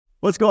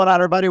What's going on,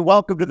 everybody?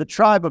 Welcome to the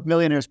Tribe of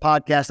Millionaires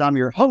podcast. I'm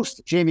your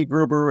host, Jamie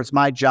Gruber. It's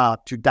my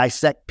job to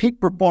dissect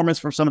peak performance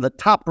from some of the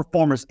top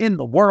performers in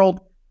the world.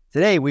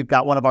 Today, we've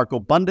got one of our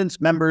GoBundance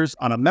members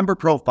on a member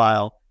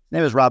profile. His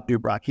name is Rob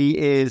DuBroc. He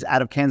is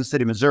out of Kansas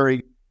City,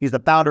 Missouri. He's the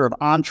founder of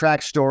On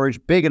Track Storage,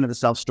 big into the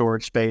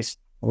self-storage space.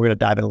 We're going to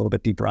dive in a little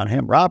bit deeper on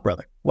him. Rob,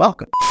 brother,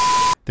 welcome.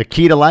 The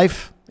key to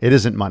life, it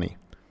isn't money.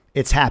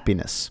 It's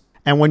happiness.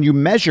 And when you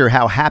measure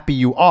how happy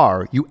you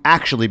are, you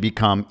actually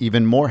become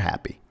even more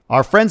happy.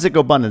 Our friends at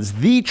GoBundance,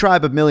 the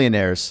Tribe of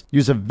Millionaires,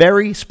 use a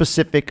very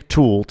specific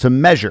tool to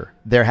measure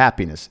their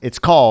happiness. It's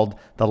called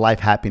the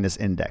Life Happiness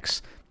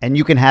Index, and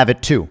you can have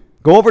it too.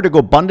 Go over to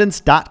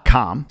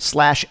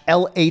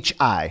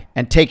GoBundance.com/LHI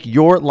and take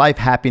your Life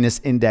Happiness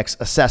Index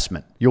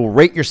assessment. You'll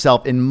rate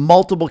yourself in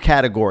multiple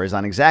categories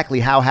on exactly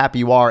how happy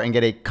you are and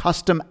get a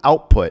custom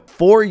output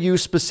for you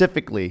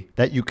specifically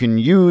that you can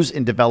use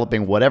in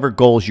developing whatever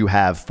goals you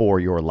have for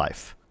your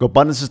life.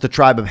 GoBundance is the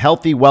tribe of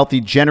healthy, wealthy,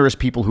 generous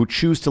people who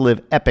choose to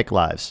live epic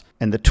lives.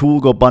 And the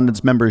tool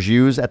GoBundance members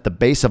use at the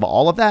base of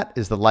all of that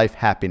is the Life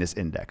Happiness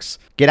Index.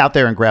 Get out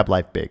there and grab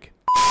life big.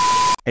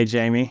 Hey,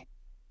 Jamie.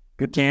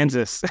 Good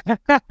Kansas.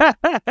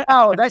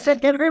 Oh, did I say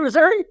Kansas City,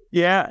 Missouri?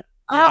 Yeah.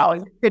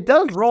 Oh, it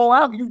does roll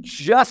out. You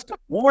just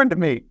warned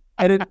me.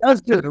 And it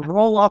does just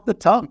roll off the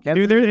tongue.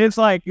 Dude, it's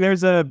like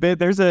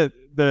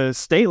the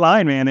state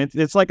line, man.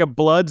 It's like a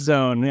blood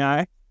zone.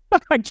 Yeah.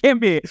 I can't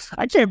be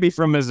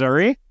from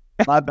Missouri.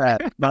 My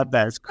bad.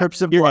 It's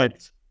Crips and Blood.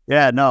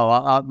 Yeah,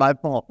 no, my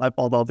fault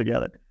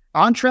altogether.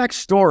 On Track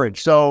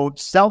Storage. So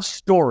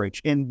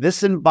self-storage in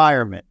this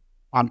environment.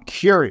 I'm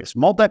curious.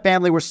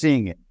 Multifamily, we're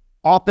seeing it.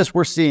 Office,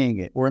 we're seeing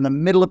it. We're in the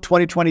middle of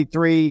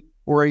 2023.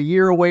 We're a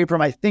year away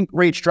from, I think,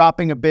 rates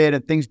dropping a bit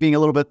and things being a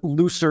little bit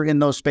looser in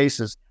those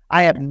spaces.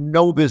 I have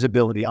no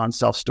visibility on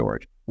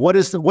self-storage.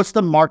 What's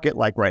the market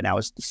like right now?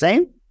 Is it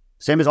the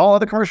same as all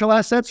other commercial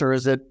assets, or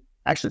is it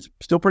actually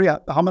still pretty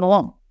humming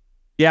along?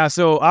 Yeah,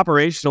 so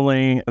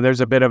operationally,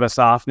 there's a bit of a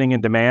softening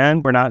in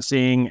demand. We're not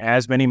seeing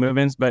as many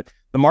move-ins, but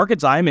the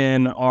markets I'm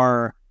in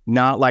are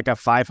not like a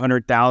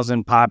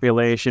 500,000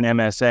 population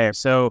MSA.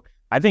 So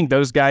I think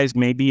those guys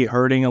may be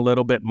hurting a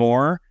little bit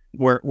more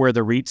where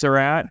the REITs are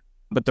at.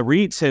 But the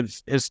REITs have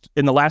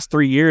in the last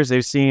 3 years,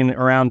 they've seen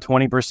around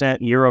 20%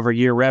 year over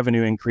year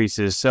revenue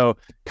increases. So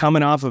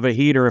coming off of a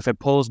heater, if it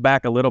pulls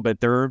back a little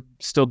bit, they're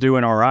still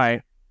doing all right.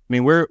 I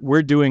mean,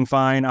 we're doing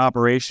fine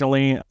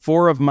operationally.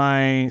 4 of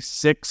my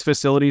 6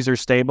 facilities are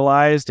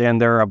stabilized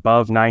and they're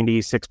above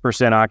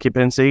 96%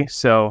 occupancy.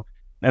 So,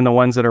 and the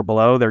ones that are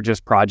below, they're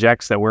just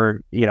projects that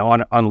we're,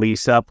 on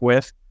lease up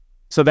with.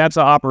 So that's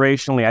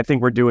operationally, I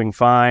think we're doing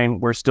fine.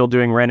 We're still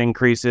doing rent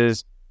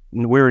increases.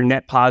 We're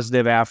net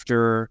positive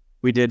after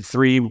we did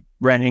 3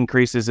 rent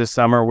increases this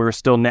summer. We were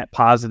still net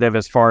positive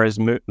as far as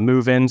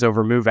move-ins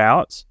over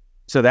move-outs.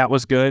 So that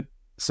was good.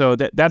 So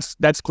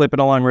that's clipping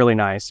along really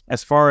nice.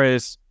 As far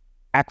as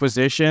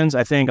acquisitions,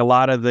 I think a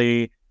lot of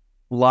the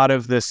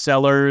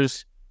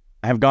sellers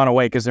have gone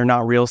away because they're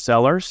not real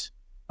sellers.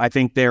 I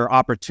think they're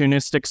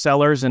opportunistic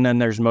sellers, and then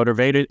there's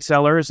motivated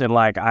sellers. And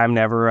I'm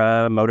never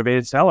a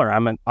motivated seller.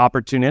 I'm an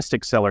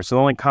opportunistic seller. So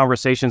the only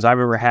conversations I've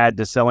ever had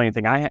to sell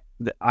anything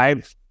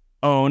I've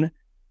owned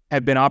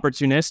have been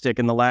opportunistic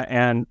and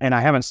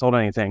I haven't sold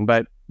anything.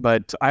 But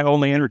I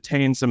only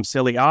entertained some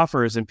silly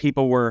offers, and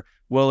people were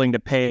willing to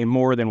pay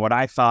more than what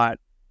I thought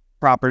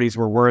properties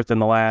were worth in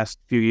the last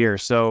few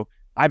years. So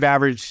I've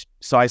averaged,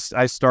 I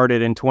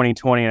started in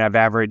 2020 and I've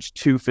averaged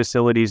 2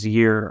 facilities a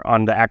year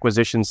on the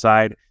acquisition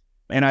side.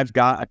 And I've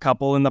got a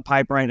couple in the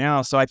pipe right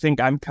now. So I think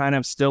I'm kind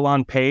of still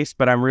on pace,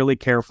 but I'm really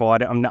careful. I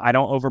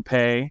don't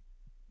overpay.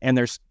 And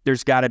there's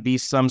got to be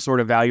some sort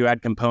of value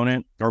add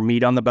component or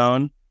meat on the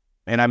bone.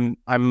 And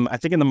I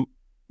think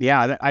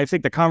I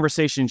think the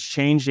conversation's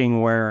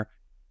changing where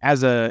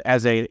as a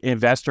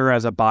investor,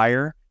 as a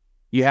buyer,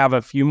 you have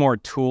a few more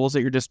tools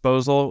at your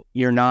disposal.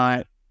 You're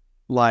not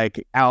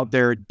out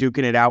there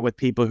duking it out with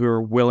people who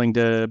are willing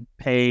to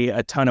pay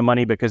a ton of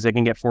money because they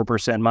can get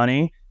 4%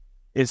 money.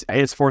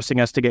 It's forcing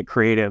us to get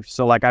creative.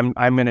 So I'm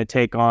going to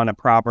take on a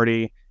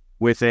property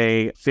with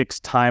a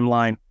fixed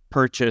timeline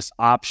purchase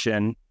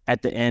option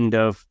at the end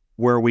of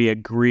where we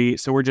agree.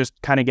 So we're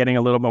just kind of getting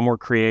a little bit more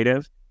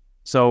creative.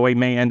 So we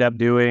may end up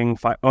doing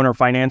owner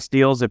finance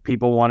deals if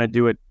people want to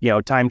do it,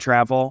 time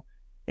travel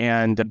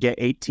and get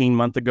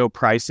 18-month ago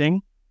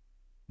pricing.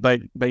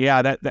 But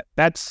yeah,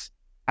 that's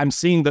I'm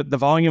seeing that the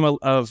volume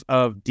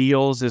of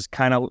deals is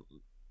kind of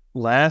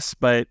less,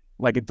 but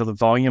the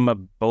volume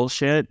of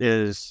bullshit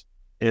is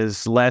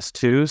less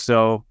too.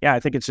 So yeah, I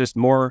think it's just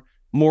more,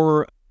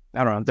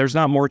 I don't know. There's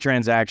not more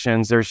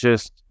transactions. There's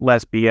just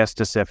less BS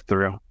to sift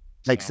through.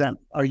 Makes sense.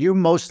 Are you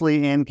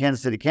mostly in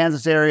Kansas City,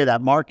 Kansas area,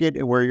 that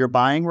market where you're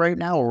buying right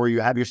now, or where you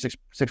have your six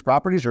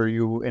properties, or are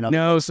you in?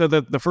 No. So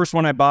the first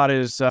one I bought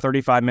is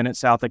 35 minutes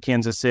south of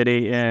Kansas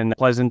City in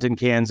Pleasanton,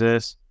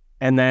 Kansas.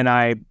 And then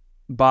I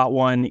bought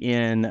one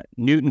in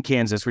Newton,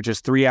 Kansas, which is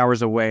 3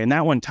 hours away. And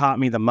that one taught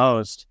me the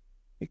most.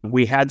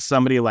 We had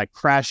somebody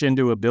crash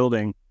into a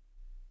building.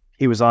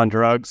 He was on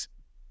drugs.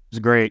 It was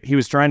great. He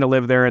was trying to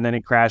live there and then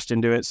he crashed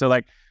into it. So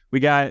we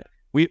got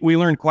we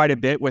learned quite a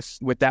bit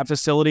with that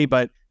facility,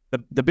 but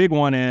the big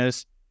one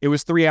is it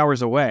was 3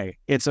 hours away.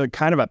 It's a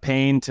kind of a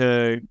pain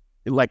to,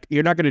 like,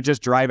 you're not going to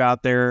just drive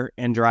out there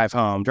and drive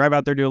home. Drive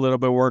out there, do a little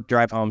bit of work,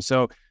 drive home.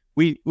 So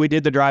we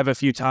did the drive a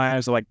few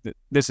times. Like,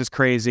 this is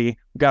crazy.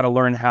 We got to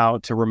learn how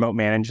to remote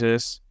manage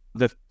this.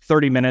 The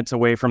 30 minutes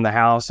away from the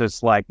house,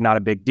 it's like not a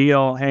big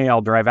deal. Hey,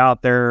 I'll drive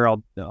out there.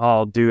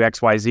 I'll do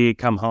XYZ,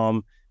 come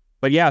home.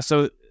 But yeah,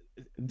 so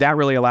that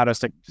really allowed us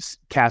to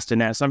cast a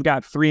net. So I've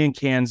got 3 in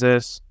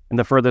Kansas, and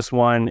the furthest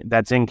one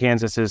that's in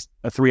Kansas is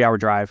a 3-hour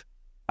drive.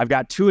 I've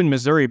got 2 in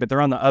Missouri, but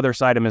they're on the other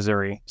side of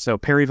Missouri. So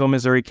Perryville,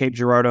 Missouri, Cape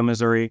Girardeau,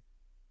 Missouri.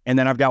 And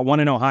then I've got 1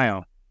 in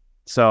Ohio.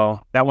 So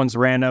that one's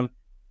random.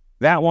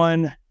 That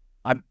one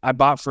I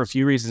bought for a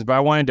few reasons, but I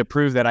wanted to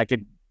prove that I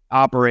could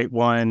operate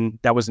one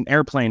that was an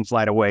airplane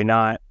flight away,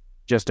 not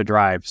just a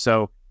drive.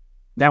 So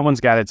that one's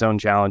got its own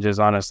challenges,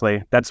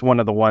 honestly. That's one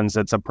of the ones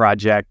that's a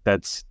project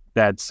that's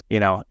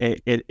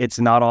it's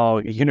not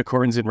all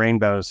unicorns and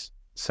rainbows.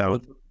 So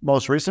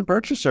most recent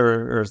purchase,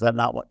 or is that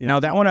not what? No,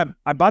 that one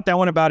I bought that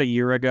one about a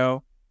year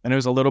ago, and it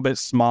was a little bit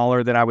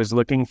smaller than I was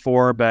looking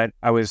for, but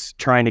I was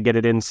trying to get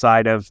it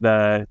inside of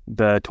the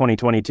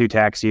 2022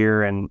 tax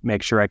year and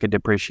make sure I could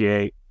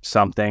depreciate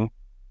something.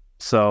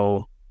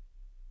 So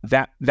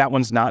that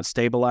one's not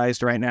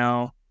stabilized right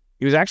now.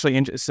 It was actually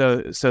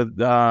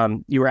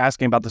you were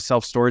asking about the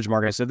self-storage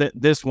market. So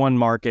this one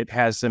market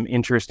has some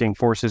interesting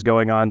forces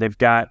going on. They've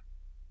got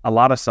a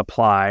lot of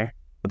supply.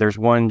 There's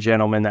one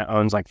gentleman that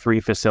owns like 3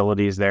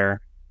 facilities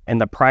there, and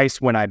the price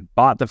when I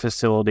bought the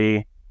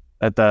facility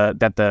that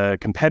the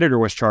competitor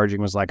was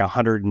charging was like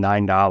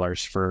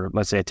 $109 for,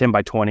 let's say, a 10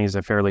 by 20 is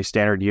a fairly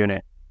standard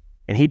unit,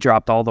 and he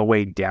dropped all the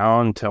way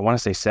down to, I want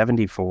to say,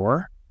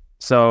 74.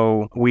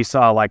 So we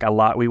saw like a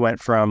lot. We went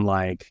from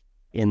like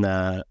in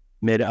the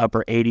mid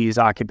upper 80s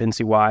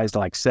occupancy wise to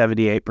like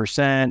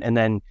 78%. And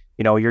then,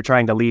 you're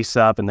trying to lease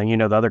up, and then,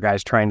 the other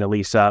guy's trying to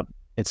lease up.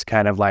 It's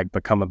kind of like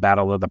become a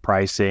battle of the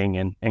pricing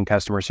and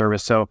customer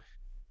service. So,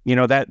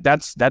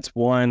 that's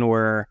one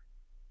where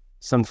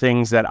some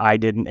things that I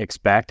didn't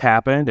expect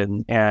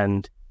happened,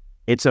 and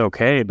it's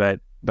okay. But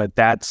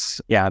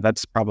that's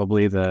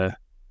probably the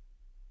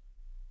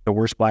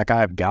worst black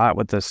eye I've got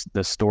with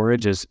the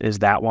storage is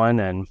that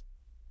one. And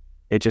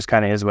it just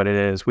kind of is what it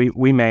is.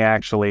 We may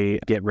actually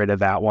get rid of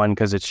that one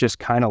because it's just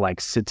kind of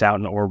like sits out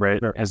in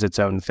orbit as its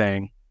own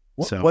thing.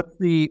 So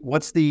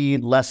what's the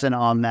lesson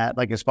on that?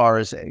 Like, as far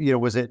as,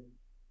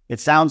 it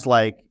sounds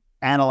like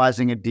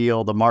analyzing a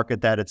deal, the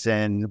market that it's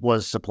in,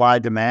 was supply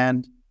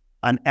demand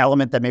an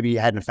element that maybe you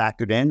hadn't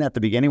factored in at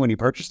the beginning when you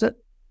purchased it?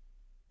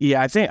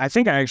 Yeah, I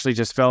think I actually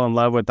just fell in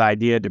love with the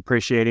idea of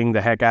depreciating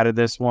the heck out of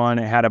this one.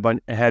 It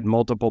had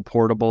multiple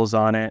portables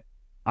on it.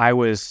 I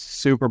was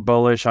super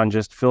bullish on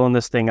just filling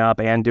this thing up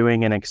and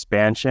doing an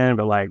expansion,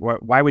 but like,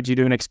 why would you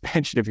do an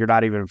expansion if you're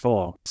not even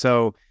full?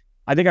 So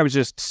I think I was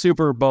just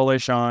super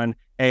bullish on,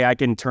 hey, I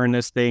can turn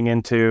this thing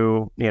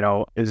into,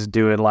 is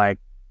doing like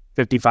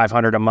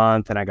 $5,500 a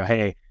month. And I go,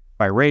 hey,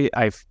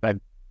 if I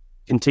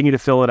continue to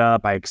fill it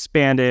up, I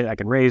expand it, I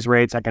can raise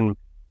rates, I can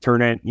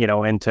turn it,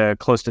 into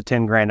close to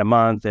 10 grand a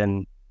month.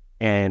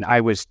 And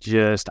I was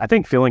just, I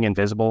think, feeling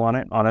invisible on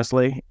it,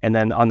 honestly. And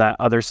then on the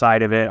other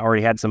side of it,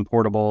 already had some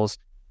portables.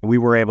 We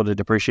were able to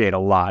depreciate a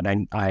lot.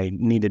 I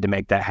needed to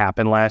make that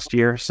happen last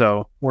year.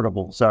 So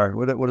portable. Sorry,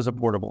 what is a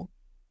portable?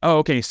 Oh,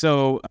 okay.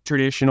 So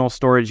traditional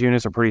storage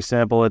units are pretty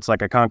simple. It's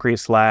like a concrete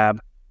slab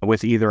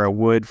with either a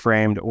wood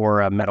framed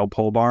or a metal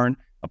pole barn.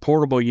 A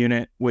portable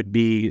unit would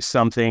be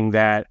something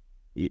that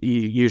you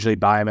usually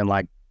buy them in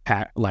like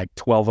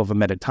 12 of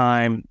them at a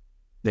time.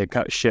 They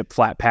ship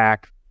flat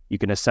pack. You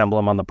can assemble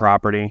them on the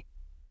property.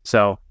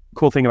 So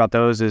cool thing about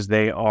those is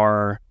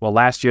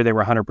last year they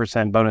were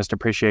 100% bonus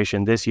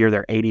depreciation. This year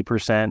they're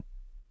 80%.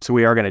 So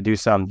we are going to do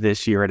some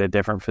this year at a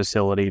different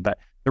facility, but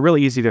they're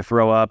really easy to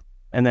throw up.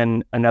 And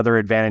then another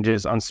advantage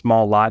is on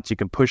small lots, you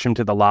can push them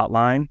to the lot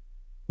line.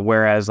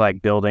 Whereas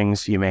like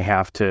buildings, you may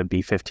have to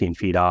be 15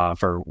 feet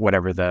off or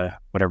whatever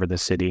the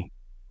city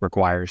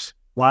requires.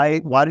 Why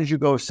did you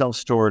go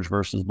self-storage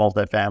versus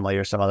multifamily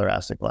or some other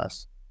asset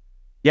class?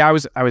 Yeah, I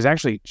was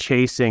actually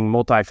chasing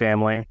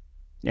multifamily,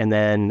 and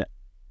then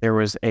there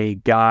was a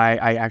guy.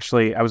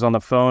 I was on the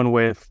phone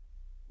with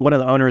one of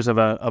the owners of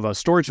a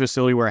storage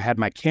facility where I had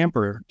my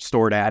camper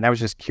stored at, and I was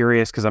just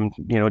curious because I'm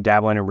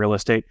dabbling in real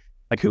estate.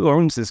 Like, who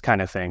owns this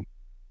kind of thing?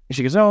 And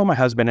she goes, oh, my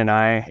husband and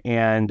I.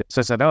 And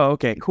so I said, oh,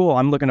 okay, cool.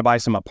 I'm looking to buy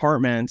some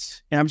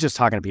apartments, and I'm just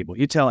talking to people.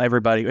 You tell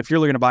everybody if you're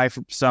looking to buy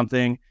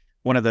something.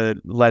 One of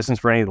the lessons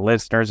for any of the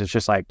listeners is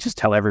just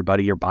tell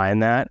everybody you're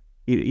buying that.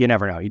 You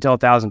never know. You tell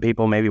 1,000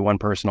 people, maybe one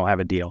person will have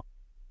a deal.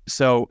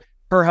 So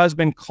her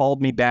husband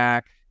called me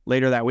back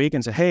later that week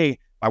and said, hey,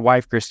 my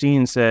wife,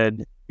 Christine,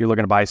 said you're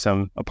looking to buy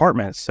some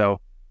apartments. So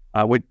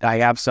I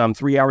have some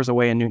 3 hours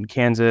away in Newton,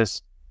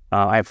 Kansas.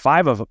 I have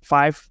five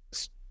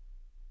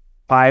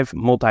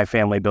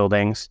multifamily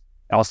buildings.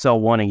 I'll sell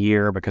one a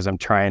year because I'm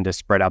trying to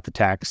spread out the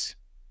tax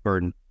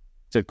burden. I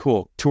said,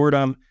 cool. Toured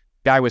them.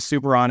 Guy was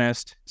super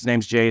honest. His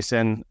name's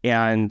Jason.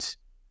 And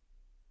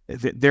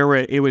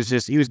he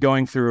was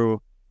going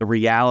through the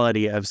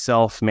reality of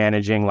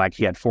self-managing. Like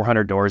he had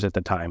 400 doors at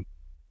the time,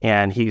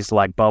 and he's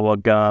like bubble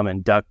gum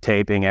and duct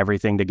taping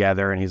everything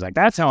together. And he's like,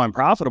 that's how I'm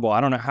profitable.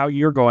 I don't know how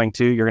you're going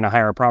to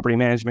hire a property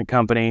management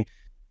company.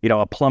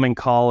 A plumbing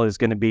call is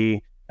going to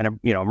be an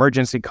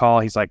emergency call.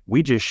 He's like,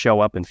 we just show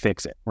up and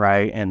fix it,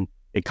 right? And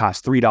it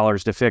costs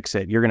 $3 to fix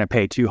it. You're going to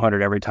pay $200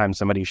 every time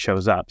somebody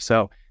shows up.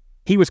 So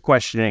he was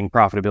questioning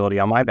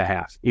profitability on my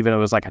behalf, even though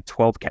it was like a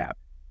 12 cap,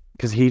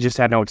 because he just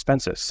had no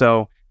expenses.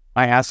 So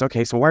I asked,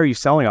 okay, so why are you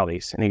selling all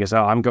these? And he goes,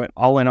 oh, I'm going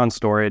all in on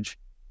storage.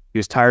 He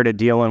was tired of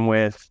dealing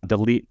with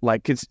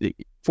it's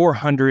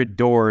 400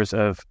 doors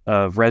of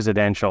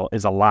residential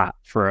is a lot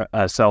for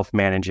a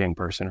self-managing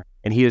person.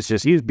 And he was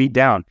beat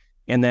down.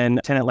 And then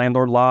tenant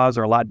landlord laws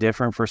are a lot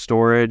different for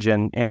storage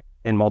and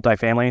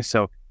multifamily.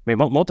 So,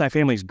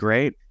 multifamily is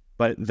great,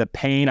 but the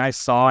pain I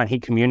saw, and he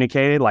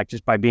communicated, like,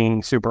 just by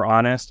being super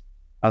honest.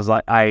 I was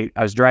like, I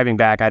was driving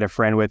back. I had a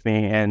friend with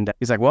me, and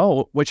he's like,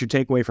 well, what's your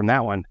takeaway from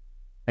that one?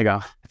 I go,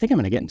 I think I'm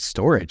going to get in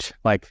storage.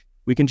 Like,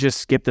 we can just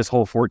skip this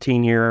whole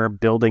 14-year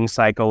building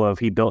cycle of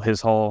he built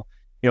his whole,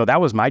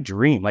 that was my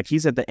dream. Like,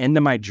 he's at the end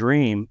of my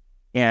dream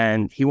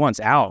and he wants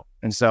out.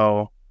 And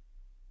so,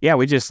 yeah,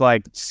 we just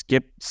like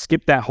skip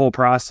that whole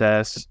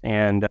process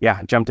and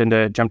jumped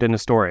into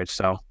storage.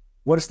 So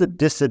what is the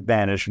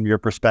disadvantage from your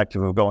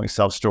perspective of going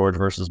self-storage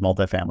versus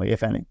multifamily,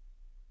 if any?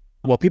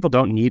 Well, people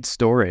don't need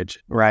storage,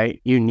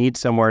 right? You need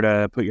somewhere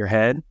to put your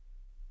head.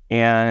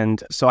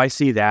 And so I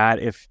see that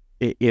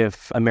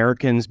if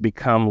Americans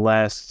become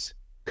less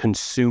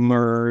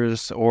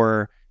consumers,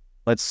 or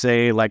let's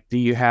say, like, do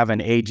you have an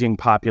aging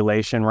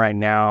population right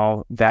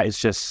now that is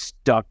just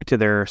stuck to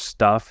their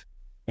stuff,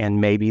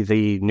 and maybe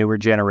the newer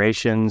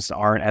generations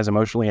aren't as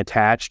emotionally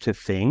attached to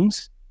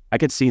things? I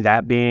could see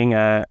that being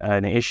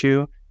an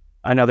issue.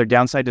 Another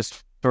downside to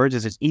storage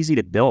is it's easy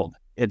to build.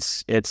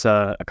 It's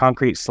a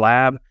concrete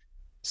slab,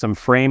 some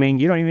framing.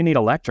 You don't even need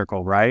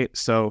electrical, right?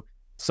 So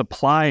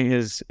supply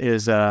is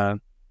a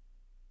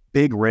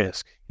big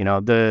risk.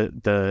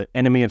 The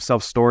enemy of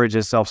self-storage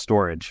is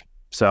self-storage.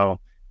 So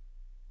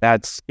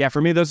that's,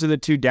 for me, those are the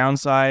two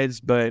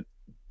downsides, but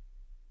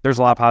there's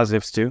a lot of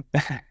positives too.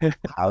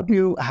 How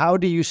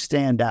do you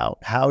stand out?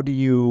 How do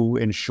you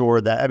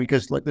ensure that?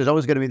 Because there's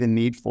always going to be the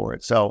need for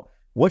it. So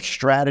what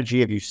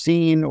strategy have you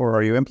seen or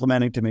are you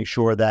implementing to make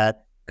sure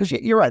that, because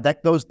you're right,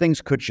 that those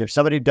things could shift.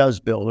 Somebody does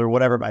build or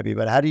whatever it might be,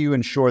 but how do you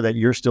ensure that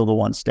you're still the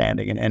one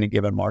standing in any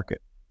given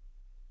market?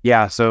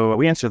 Yeah, so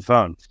we answer the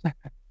phone.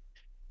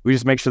 We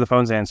just make sure the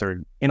phone's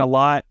answered.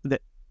 The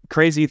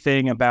crazy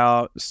thing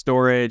about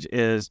storage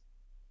is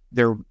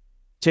they're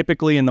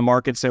typically in the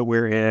markets that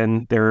we're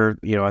in, they're,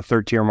 a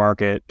third-tier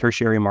market,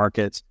 tertiary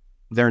markets.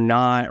 They're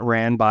not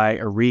ran by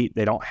a REIT.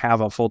 They don't have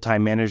a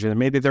full-time manager.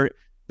 Maybe they're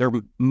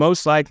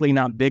most likely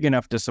not big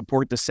enough to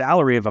support the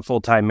salary of a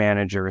full-time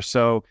manager.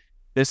 So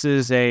this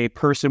is a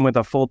person with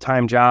a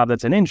full-time job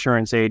that's an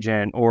insurance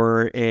agent,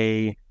 or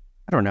it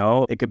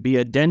could be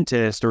a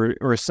dentist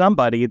or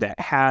somebody that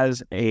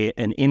has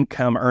an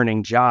income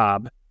earning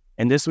job.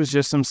 And this was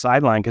just some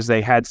sideline because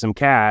they had some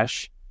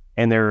cash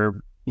and they're,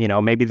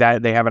 maybe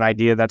that they have an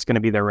idea that's going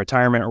to be their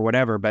retirement or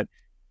whatever. But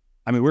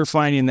I mean, we're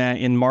finding that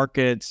in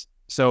markets.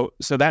 So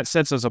that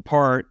sets us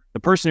apart. The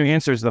person who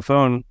answers the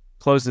phone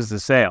closes the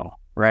sale,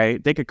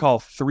 right? They could call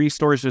 3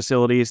 storage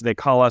facilities. They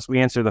call us, we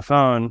answer the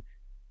phone.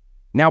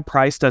 Now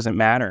price doesn't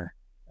matter.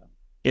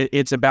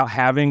 It's about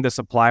having the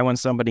supply when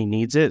somebody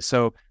needs it.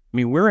 So, I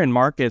mean, we're in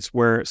markets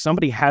where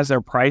somebody has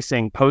their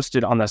pricing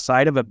posted on the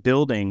side of a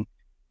building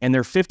and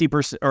they're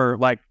 50%, or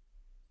like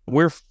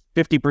we're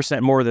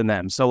 50% more than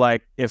them. So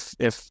like if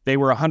they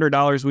were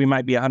 $100, we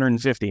might be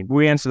 $150.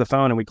 We answer the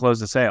phone and we close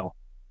the sale.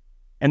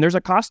 And there's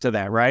a cost to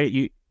that,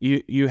 right?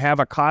 You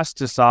have a cost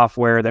to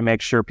software that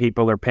makes sure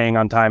people are paying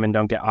on time and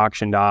don't get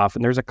auctioned off.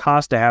 And there's a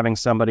cost to having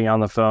somebody on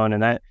the phone,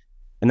 and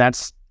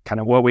that's kind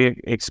of what we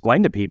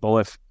explain to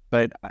people.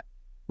 But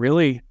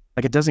really,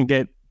 like,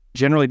 it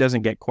generally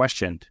doesn't get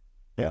questioned.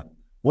 Yeah.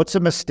 What's a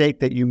mistake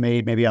that you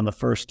made maybe on the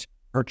first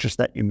purchase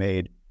that you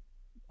made,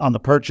 on the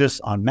purchase,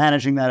 on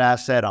managing that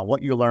asset, on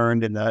what you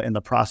learned in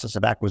the process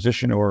of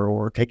acquisition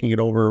or taking it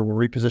over or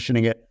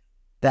repositioning it,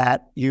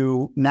 that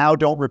you now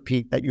don't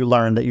repeat, that you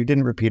learned that you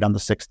didn't repeat on the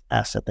 6th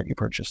asset that you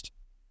purchased?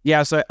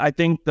 Yeah. So I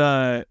think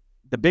the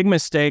big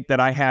mistake that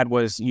I had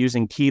was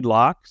using keyed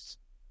locks.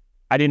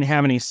 I didn't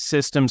have any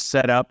systems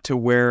set up to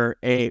where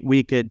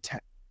we could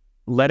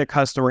let a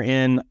customer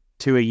in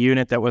to a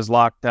unit that was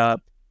locked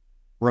up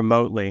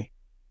remotely.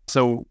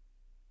 So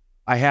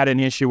I had an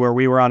issue where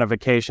we were on a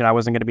vacation. I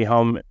wasn't going to be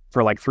home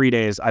for like 3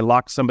 days. I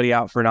locked somebody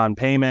out for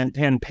non-payment,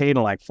 hadn't paid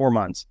in like 4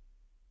 months.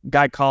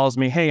 Guy calls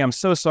me, hey, I'm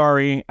so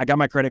sorry. I got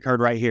my credit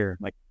card right here.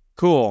 I'm like,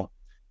 cool.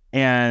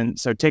 And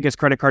so take his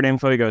credit card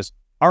info. He goes,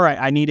 all right,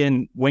 I need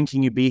in, when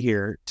can you be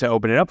here to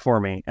open it up for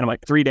me? And I'm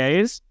like, 3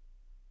 days.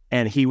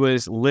 And he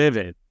was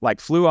livid, like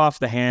flew off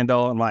the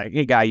handle. I'm like,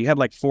 hey guy, you had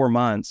like 4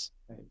 months,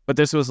 but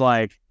this was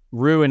like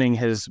ruining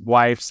his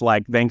wife's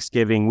like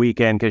Thanksgiving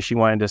weekend because she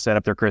wanted to set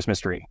up their Christmas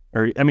tree.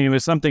 Or, I mean, it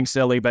was something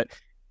silly, but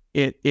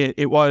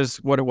it was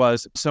what it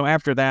was. So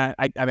after that,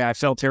 I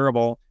felt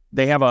terrible.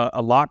 they have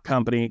a lock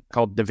company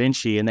called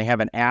DaVinci, and they have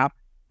an app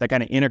that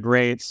kind of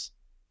integrates.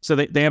 So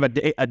they have a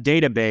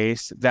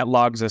database that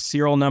logs a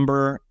serial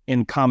number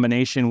in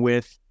combination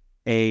with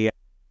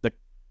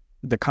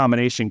the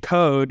combination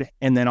code,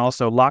 and then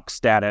also lock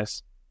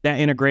status that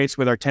integrates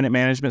with our tenant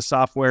management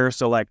software.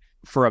 So like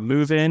for a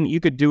move-in, you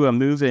could do a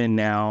move-in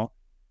now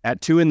at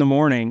 2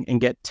 a.m.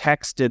 and get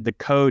texted the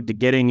code to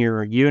get in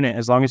your unit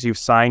as long as you've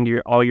signed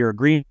all your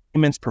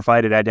agreements,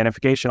 provided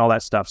identification, all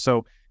that stuff.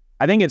 So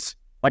I think it's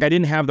like I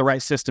didn't have the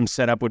right system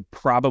set up would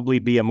probably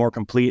be a more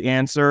complete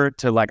answer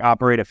to like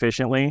operate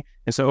efficiently.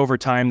 And so over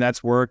time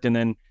that's worked. And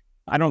then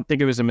I don't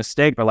think it was a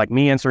mistake, but like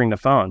me answering the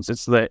phones,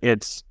 it's not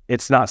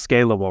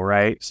scalable,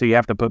 right? So you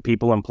have to put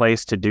people in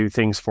place to do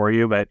things for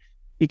you, but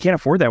you can't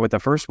afford that with the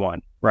first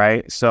one,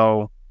 right?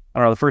 So I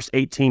don't know, the first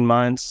 18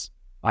 months,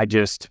 I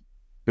just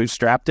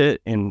bootstrapped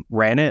it and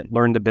ran it,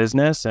 learned the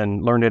business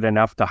and learned it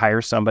enough to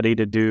hire somebody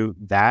to do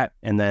that.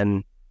 And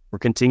then we're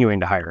continuing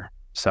to hire.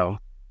 So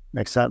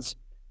makes sense.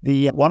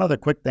 The one other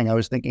quick thing I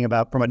was thinking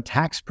about from a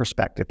tax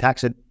perspective,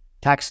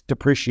 tax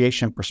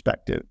depreciation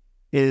perspective,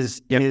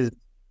 is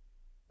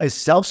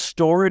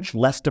self-storage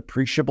less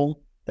depreciable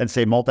than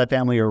say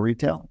multifamily or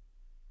retail?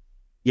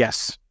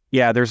 Yes.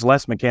 Yeah, there's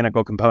less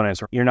mechanical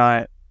components. You're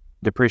not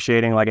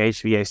depreciating like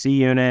HVAC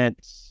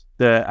units.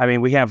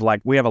 We have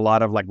a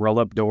lot of like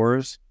roll-up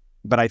doors,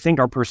 but I think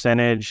our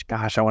percentage,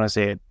 gosh, I want to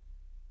say it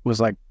was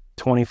like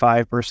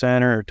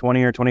 25% or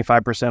 20 or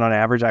 25% on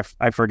average.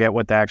 I forget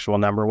what the actual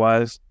number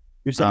was.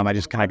 I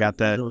just kind of got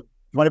that.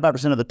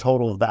 25% of the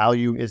total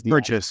value is the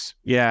purchase.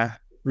 Yeah.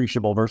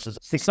 Depreciable versus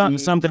 60.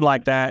 Something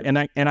like that.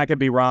 And I could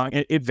be wrong.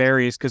 It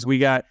varies because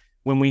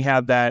when we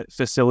had that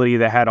facility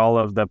that had all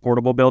of the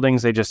portable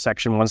buildings, they just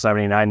Section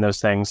 179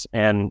 those things.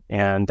 And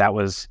that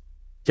was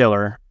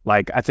killer.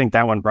 Like, I think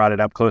that one brought it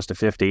up close to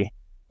 50.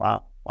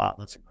 Wow.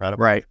 That's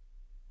incredible. Right.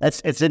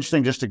 It's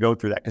interesting just to go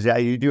through that because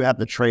you do have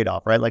the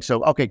trade-off, right? Like,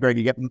 so, okay, Greg,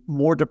 you get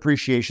more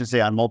depreciation, say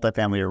on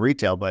multifamily or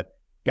retail, but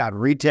God,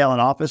 retail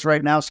and office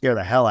right now scare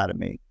the hell out of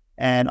me.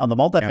 And on the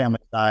multifamily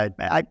side,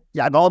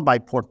 I've owned my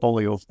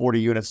portfolio of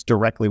 40 units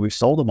directly. We've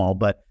sold them all,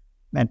 but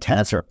man,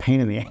 tenants are a pain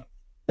in the ass.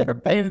 They're a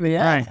pain in the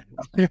ass.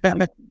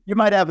 Right. You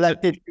might have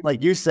that,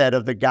 like you said,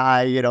 of the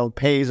guy,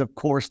 pays, of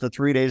course, the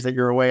 3 days that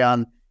you're away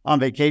on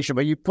vacation,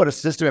 but you put a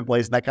system in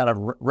place and that kind of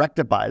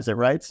rectifies it,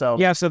 right? So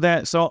yeah,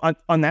 so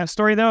on that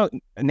story though,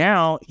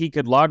 now he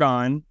could log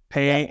on,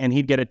 pay, and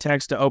he'd get a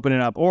text to open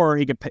it up, or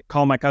he could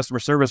call my customer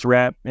service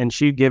rep and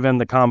she'd give him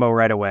the combo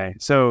right away.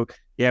 So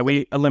yeah,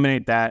 we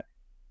eliminate that.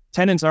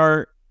 Tenants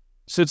so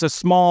it's a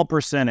small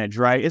percentage,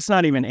 right? It's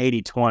not even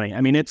 80-20. I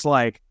mean, it's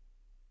like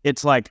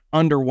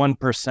under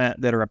 1%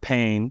 that are a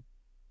pain.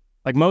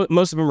 Like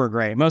most of them are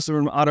great. Most of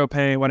them auto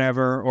pay,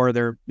 whatever, or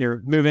they're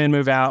move in,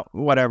 move out,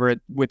 whatever,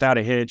 without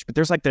a hitch. But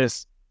there's like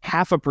this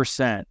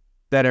 0.5%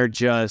 that are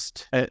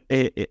just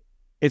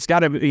it's got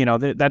to be,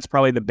 that's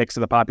probably the mix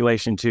of the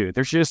population too.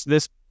 There's just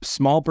this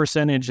small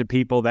percentage of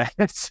people that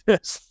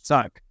just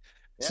suck.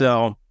 Yeah.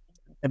 So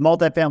in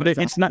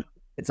multifamily,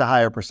 it's a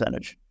higher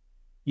percentage.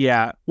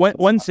 Yeah.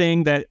 One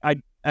thing that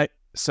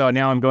so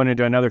now I'm going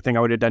into another thing I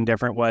would have done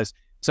different was,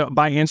 so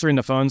by answering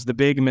the phones, the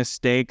big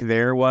mistake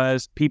there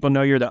was people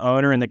know you're the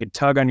owner and they could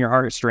tug on your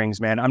heartstrings,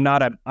 man. I'm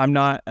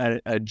not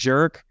a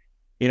jerk.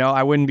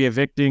 I wouldn't be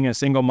evicting a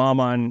single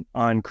mom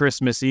on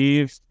Christmas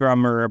Eve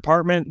from her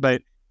apartment,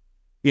 but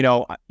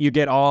you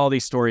get all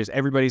these stories.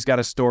 Everybody's got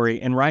a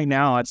story. And right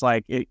now it's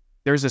like,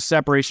 there's a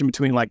separation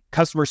between like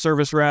customer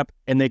service rep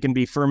and they can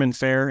be firm and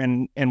fair.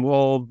 And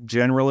we'll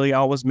generally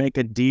always make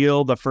a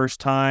deal the first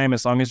time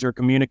as long as you're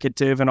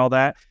communicative and all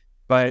that.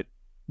 But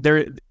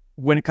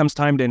when it comes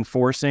time to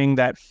enforcing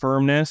that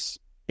firmness,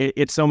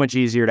 it's so much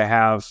easier to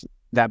have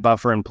that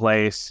buffer in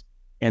place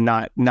and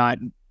not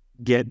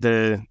get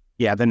the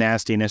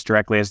nastiness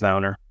directly as the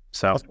owner.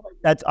 So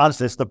that's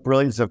honestly, it's the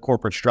brilliance of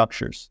corporate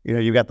structures.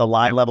 You got the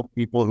line level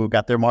people who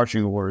got their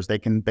marching orders. They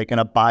can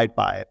abide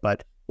by it.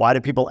 But why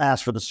do people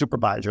ask for the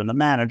supervisor and the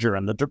manager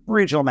and the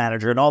regional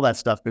manager and all that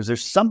stuff? Because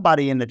there's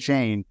somebody in the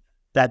chain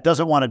that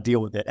doesn't want to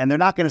deal with it. And they're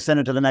not going to send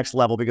it to the next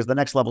level because the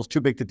next level is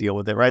too big to deal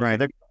with it, right? They're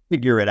going to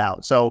figure it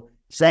out. So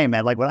same,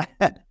 man. Like when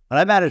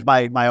I managed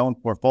my own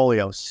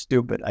portfolio,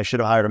 stupid. I should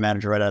have hired a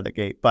manager right out of the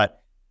gate.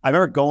 But I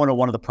remember going to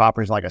one of the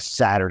properties like a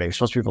Saturday. It was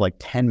supposed to be for like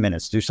 10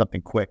 minutes, do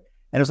something quick.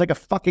 And it was like a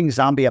fucking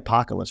zombie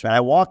apocalypse, man.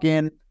 I walk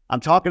in, I'm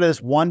talking to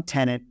this one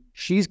tenant.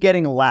 She's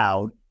getting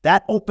loud.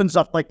 That opens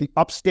up like the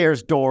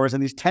upstairs doors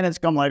and these tenants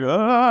come like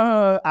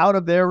out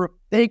of there.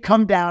 They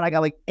come down. I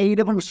got like 8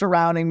 of them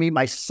surrounding me.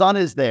 My son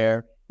is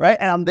there, right?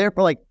 And I'm there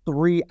for like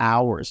 3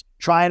 hours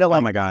trying to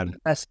oh my God,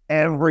 press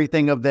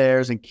everything of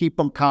theirs and keep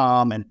them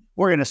calm. And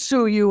we're going to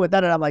sue you. And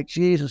then I'm like,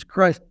 Jesus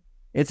Christ,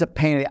 it's a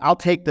pain. I'll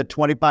take the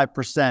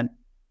 25%,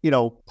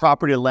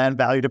 property and land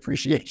value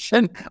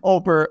depreciation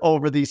over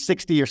the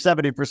 60 or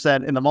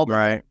 70% in the multi.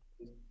 Right.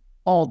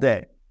 All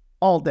day.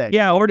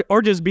 Yeah.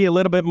 Or just be a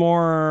little bit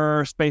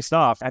more spaced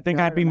off. I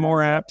think I'd be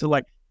more apt to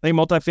I think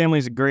multifamily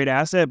is a great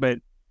asset, but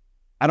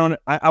I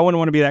wouldn't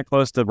want to be that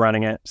close to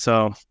running it.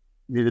 So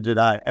Neither did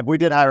I. And we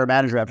did hire a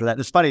manager after that.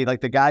 It's funny,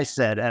 like the guy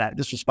said, and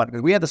this was funny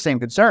because we had the same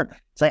concern.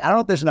 It's like, I don't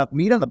know if there's enough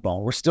meat on the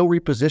bone. We're still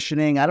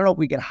repositioning. I don't know if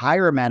we can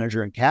hire a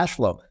manager and cash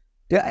flow.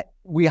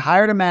 We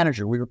hired a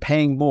manager. We were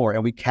paying more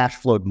and we cash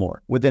flowed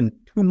more. Within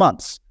 2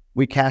 months,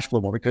 we cash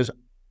flowed more because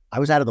I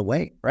was out of the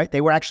way, right?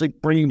 They were actually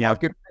bringing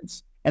market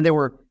rents, and they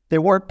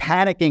weren't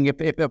panicking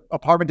if an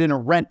apartment didn't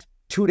rent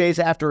 2 days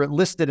after it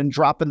listed and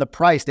dropping the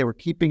price. They were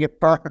keeping it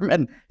firm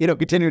and,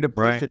 continuing to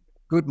push it.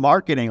 Good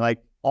marketing, like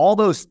all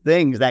those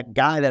things. That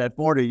guy that had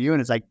 40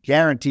 units, I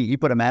guarantee he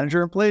put a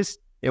manager in place,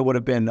 it would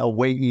have been a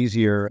way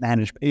easier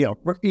management,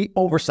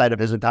 oversight of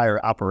his entire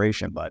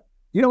operation. But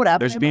you know what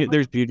happened?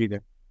 There's beauty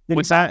there.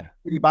 What's that?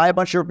 Did he buy a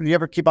bunch of, did you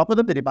ever keep up with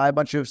him? Did he buy a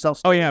bunch of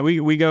self? Oh yeah,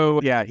 we go,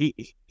 yeah.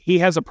 He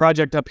has a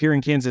project up here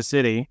in Kansas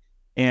City,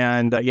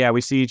 and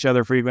we see each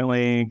other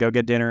frequently, go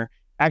get dinner.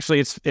 Actually,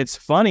 it's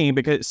funny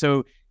because,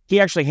 so he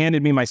actually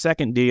handed me my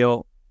second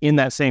deal in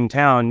that same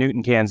town,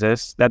 Newton,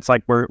 Kansas. That's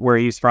like where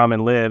he's from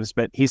and lives,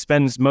 but he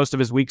spends most of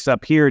his weeks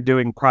up here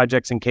doing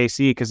projects in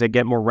KC because they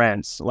get more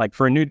rents. Like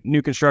for a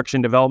new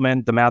construction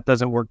development, the math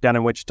doesn't work down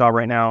in Wichita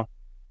right now, at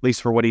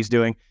least for what he's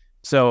doing.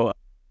 So,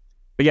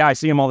 but yeah, I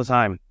see him all the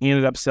time. He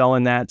ended up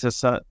selling that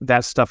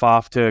stuff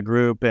off to a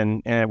group,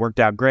 and it worked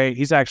out great.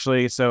 He's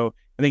actually, so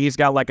I think he's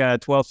got like a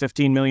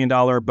 $12-15 million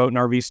boat and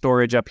RV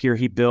storage up here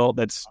he built.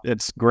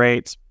 It's great.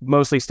 It's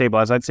mostly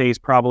stabilized. I'd say he's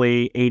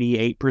probably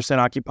 88%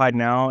 occupied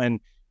now, and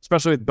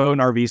especially with boat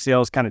and RV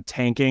sales kind of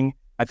tanking.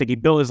 I think he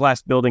built his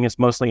last building. It's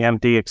mostly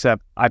empty,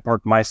 except I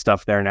parked my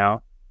stuff there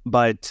now.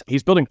 But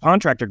he's building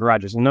contractor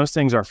garages, and those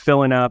things are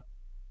filling up.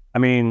 I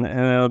mean,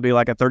 it'll be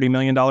like a $30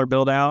 million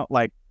build out,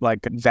 like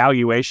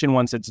valuation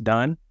once it's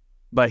done.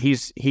 But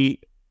his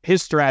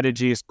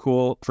strategy is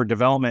cool for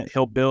development.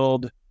 He'll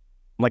build,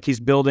 like he's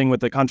building with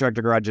the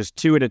contractor garages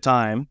 2 at a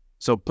time.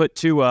 So put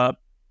 2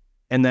 up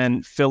and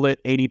then fill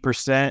it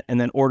 80% and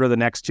then order the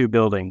next 2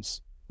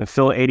 buildings. And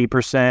fill it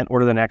 80%,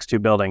 order the next 2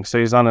 buildings. So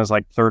he's on his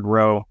like 3rd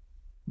row.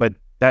 But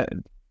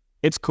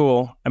it's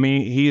cool. I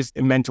mean, he's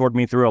mentored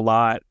me through a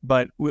lot.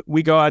 But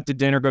we go out to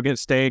dinner, go get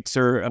steaks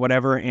or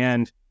whatever.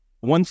 And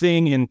one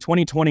thing in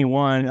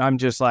 2021, I'm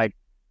just like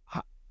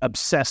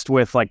obsessed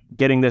with like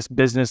getting this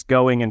business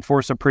going and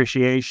force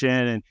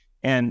appreciation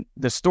and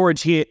the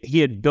storage he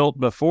had built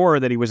before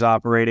that he was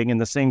operating in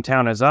the same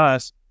town as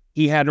us.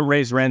 He hadn't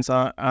raised rents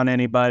on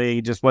anybody.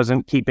 He just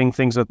wasn't keeping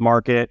things with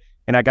market.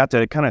 And I got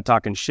to kind of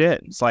talking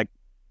shit. It's like,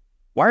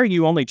 why are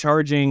you only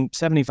charging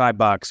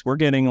 $75? We're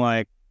getting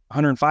like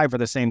 105 for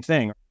the same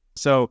thing.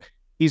 So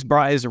he's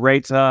brought his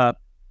rates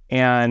up,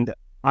 and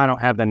I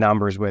don't have the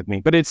numbers with me,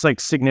 but it's like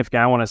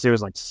significant. I want to say it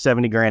was like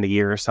 $70,000 a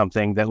year or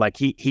something. That like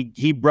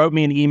he wrote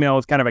me an email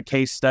with kind of a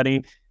case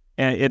study,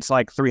 and it's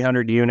like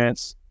 330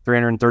 units.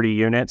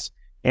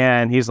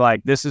 And he's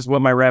like, this is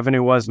what my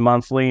revenue was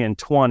monthly in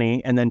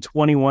 20, and then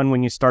 21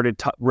 when you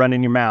started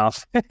running your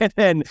mouth.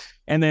 and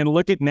then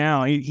look at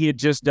now, he had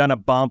just done a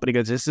bump, and he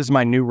goes, this is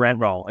my new rent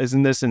roll.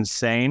 Isn't this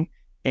insane?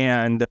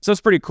 And so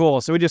it's pretty cool.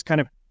 So we just kind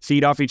of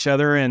feed off each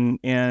other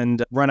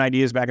and run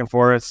ideas back and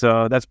forth.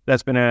 So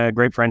that's been a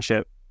great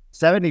friendship.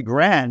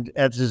 $70,000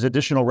 as his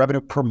additional revenue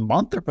per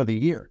month or for the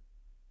year?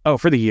 Oh,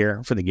 for the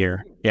year.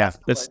 Yeah.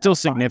 That's still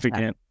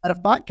significant. At a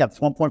 5 cap, it's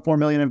 $1.4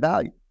 million in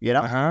value,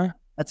 Uh-huh.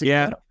 That's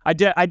incredible.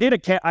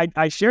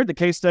 I shared the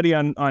case study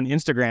on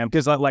Instagram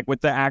because like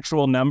with the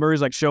actual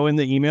numbers, like showing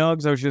the email,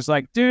 because I was just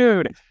like,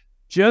 dude,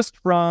 that's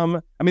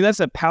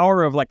the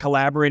power of like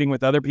collaborating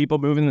with other people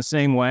moving the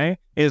same way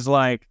is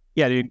like,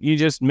 yeah, dude, you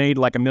just made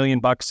like $1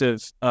 million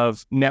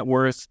of net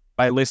worth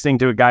by listening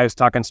to a guy who's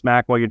talking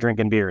smack while you're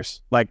drinking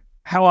beers. Like,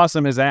 how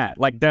awesome is that?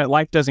 Like, that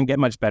life doesn't get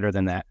much better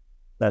than that.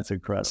 That's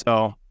incredible.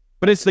 So,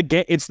 but it's the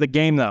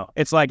game though.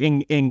 It's like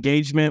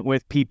engagement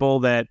with people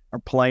that are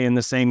playing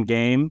the same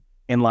game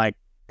and like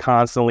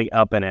constantly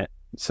upping it.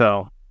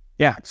 So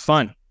yeah, it's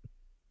fun.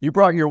 You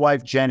brought your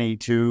wife Jenny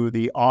to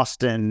the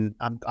Austin.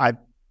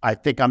 I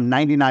think I'm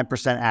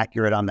 99%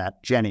 accurate on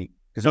that, Jenny.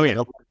 Oh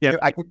yeah.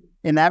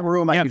 In that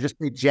room, I could just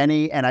say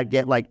Jenny, and I'd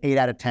get like 8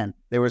 out of 10.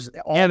 They were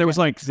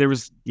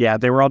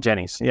all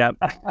Jennies. Yeah.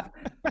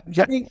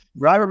 Jenny,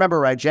 I remember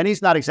right.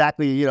 Jenny's not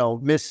exactly,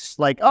 Miss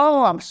like,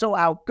 oh, I'm so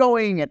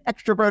outgoing and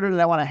extroverted,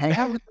 and I want to hang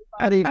out with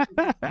everybody.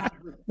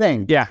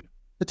 Thing. Yeah.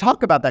 To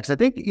talk about that, because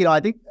I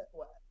think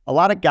a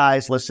lot of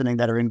guys listening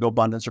that are in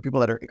GoBundance or people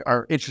that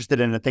are interested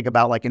in it think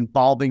about like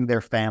involving their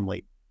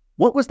family.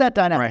 What was that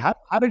dynamic? Right.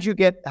 How did you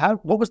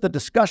what was the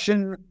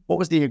discussion? What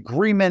was the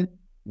agreement?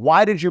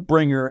 Why did you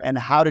bring her, and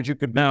how did you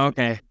convince her?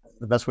 Okay.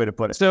 The best way to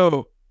put it.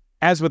 So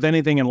as with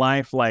anything in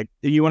life, like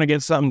you want to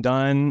get something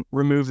done,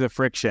 remove the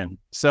friction.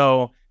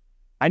 So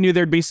I knew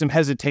there'd be some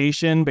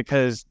hesitation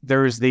because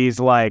there's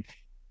these like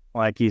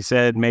you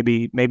said,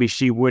 maybe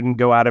she wouldn't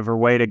go out of her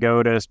way to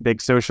go to a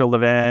big social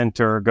event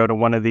or go to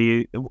one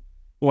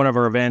of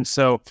our events.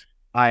 So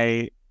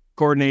I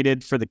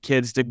coordinated for the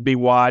kids to be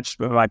watched,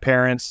 but my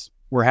parents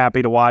were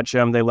happy to watch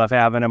them. They love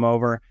having them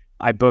over.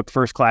 I booked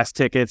first class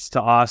tickets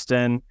to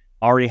Austin,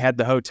 already had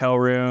the hotel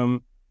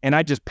room, and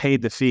I just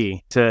paid the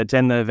fee to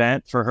attend the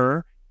event for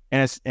her.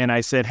 And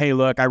I said, hey,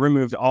 look, I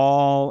removed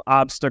all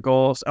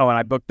obstacles. Oh, and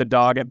I booked the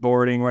dog at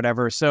boarding,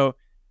 whatever. So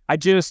I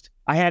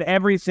had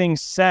everything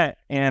set.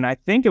 And I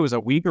think it was a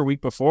week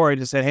before, I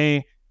just said,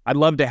 hey, I'd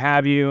love to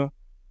have you.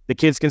 The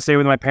kids can stay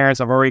with my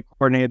parents. I've already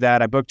coordinated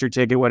that. I booked your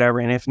ticket, whatever.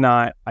 And if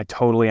not, I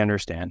totally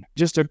understand.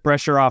 Just took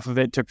pressure off of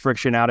it, took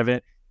friction out of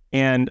it.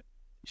 And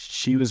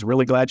she was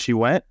really glad she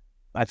went.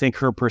 I think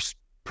her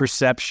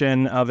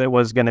perception of it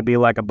was going to be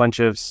like a bunch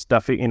of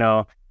stuffy,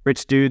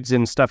 rich dudes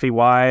and stuffy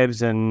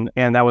wives. And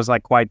that was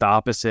like quite the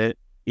opposite.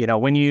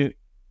 When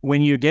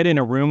you get in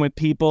a room with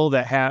people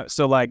that have,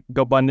 so like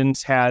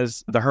GoBundance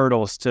has the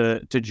hurdles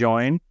to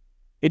join,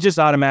 it just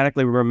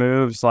automatically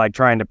removes like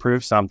trying to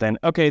prove something.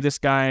 Okay, this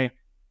guy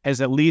has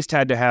at least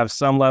had to have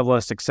some level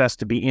of success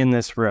to be in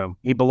this room.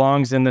 He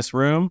belongs in this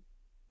room.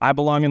 I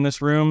belong in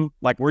this room.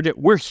 Like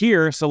we're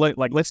here. So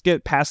let's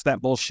get past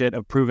that bullshit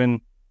of proving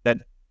that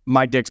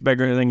my dick's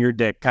bigger than your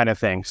dick kind of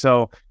thing.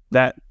 So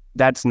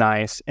that's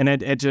nice. And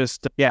it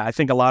just, I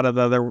think a lot of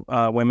the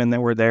other women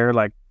that were there,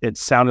 like it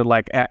sounded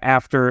like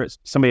after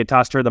somebody had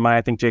tossed her the mic,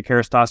 I think Jake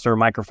Harris tossed her a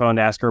microphone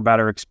to ask her about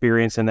her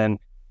experience. And then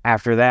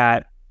after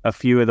that, a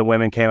few of the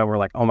women came up and were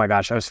like, oh my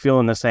gosh, I was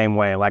feeling the same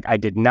way. Like I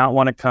did not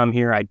want to come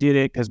here. I did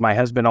it because my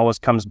husband always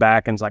comes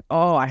back and is like,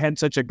 oh, I had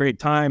such a great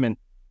time. And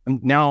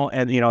now,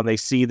 they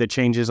see the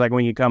changes, like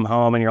when you come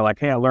home and you're like,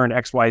 hey, I learned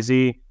X, Y,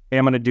 Z. Hey,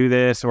 I'm going to do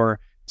this. Or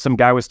some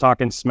guy was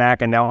talking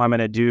smack and now I'm going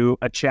to do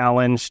a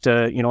challenge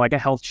to, like a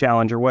health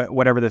challenge or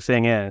whatever the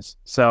thing is.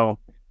 So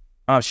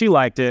she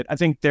liked it. I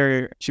think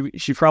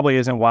she probably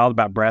isn't wild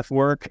about breath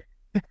work,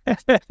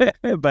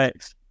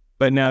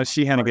 but no,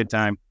 she had a good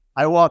time.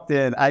 I walked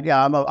in.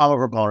 I'm a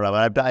proponent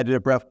of it. I did a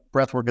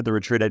breath work at the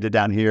retreat I did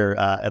down here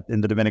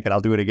in the Dominican.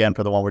 I'll do it again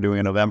for the one we're doing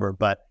in November.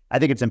 But I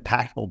think it's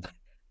impactful.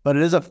 But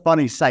it is a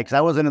funny sight because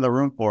I wasn't in the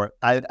room for it.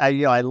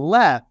 I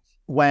left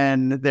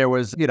when there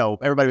was,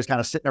 everybody was kind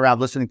of sitting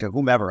around listening to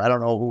whomever. I don't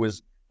know who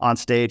was on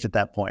stage at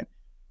that point.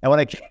 And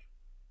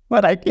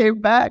when I came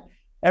back,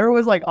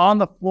 everyone's like on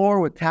the floor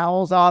with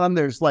towels on them.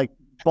 There's like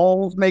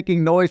bowls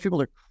making noise.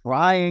 People are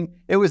crying.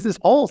 It was this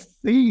whole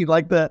scene,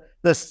 like the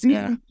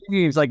scene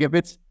seems like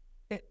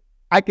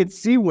I could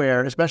see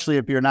where, especially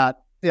if you're not,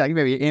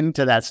 maybe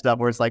into that stuff,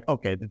 where it's like,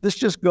 okay, did this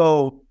just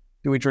go?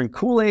 Do we drink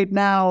Kool-Aid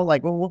now?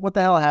 Like, what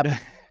the hell happened?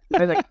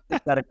 I was like,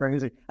 it's kind of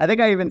crazy. I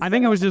think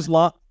it was just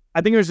long.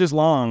 I think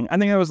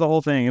that was the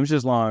whole thing. It was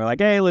just long.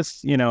 Like, hey,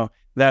 let's,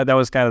 that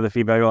was kind of the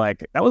feedback. You're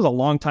like, that was a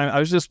long time. I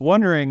was just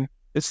wondering,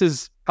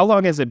 how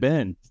long has it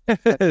been?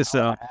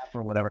 So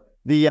or whatever.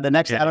 The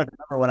next, I don't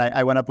remember when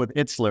I went up with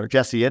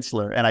Jesse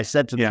Itzler, and I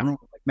said to the room,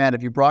 like, man,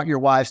 if you brought your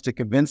wives to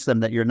convince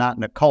them that you're not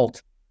in a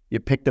cult, you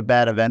picked a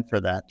bad event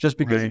for that, just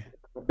because.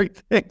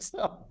 Right.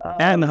 So,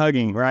 and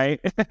hugging, right?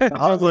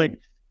 I was like,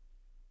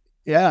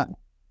 yeah.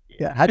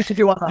 How did she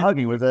do on the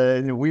hugging? Was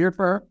it weird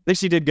for her? I think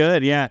she did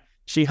good. Yeah,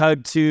 she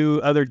hugged two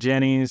other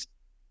Jennies,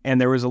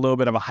 and there was a little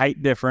bit of a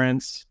height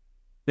difference.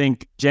 I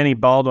think Jenny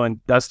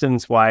Baldwin,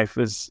 Dustin's wife,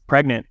 was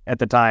pregnant at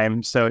the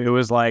time, so it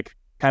was like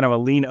kind of a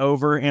lean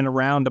over and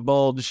around a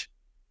bulge.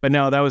 But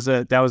no, that was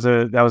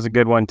a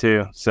good one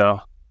too. So.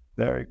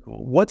 Very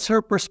cool. What's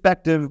her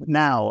perspective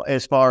now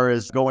as far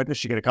as going? Is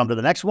she going to come to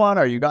the next one?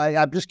 Are you guys?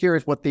 I'm just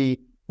curious what the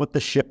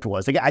shift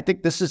was. Again, I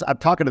think I'm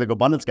talking to the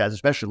GoBundance guys,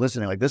 especially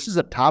listening. Like, this is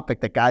a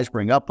topic that guys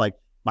bring up. Like,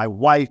 my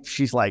wife,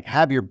 she's like,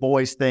 have your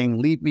boys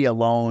thing, leave me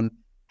alone.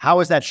 How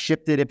has that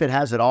shifted, if it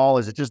has at all?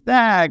 Is it just,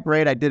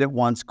 great, I did it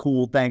once,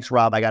 cool, thanks,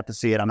 Rob, I got to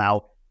see it, I'm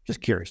out.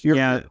 Just curious.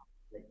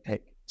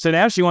 So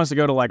now she wants to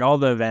go to like all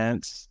the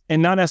events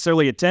and not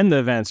necessarily attend the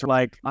events.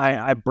 Like,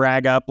 I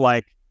brag up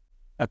like,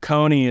 a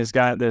Coney has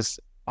got this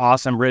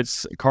awesome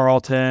Ritz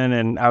Carlton,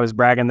 and I was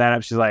bragging that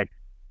up. She's like,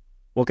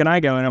 well, can I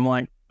go? And I'm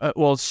like,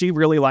 well, she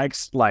really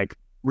likes like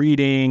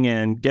reading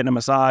and getting a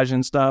massage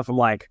and stuff. I'm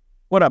like,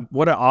 what an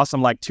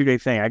awesome like 2-day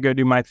thing. I go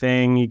do my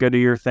thing, you go do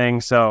your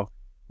thing. So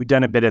we've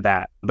done a bit of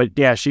that. But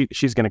yeah,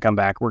 she's going to come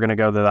back. We're going to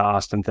go to the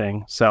Austin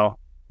thing. So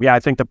yeah,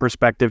 I think the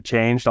perspective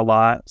changed a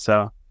lot.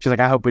 So she's like,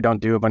 I hope we don't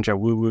do a bunch of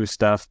woo-woo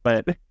stuff,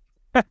 but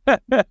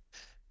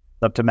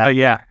up to Matt.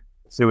 Yeah.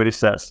 See what he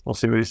says. We'll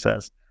see what he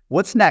sass.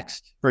 What's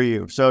next for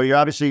you? So you're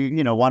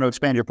obviously, want to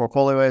expand your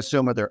portfolio, I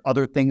assume. Are there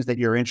other things that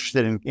you're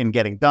interested in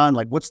getting done?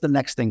 Like, what's the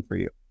next thing for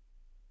you?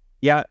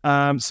 Yeah.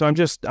 So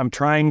I'm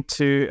trying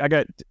to, I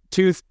got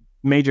two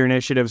major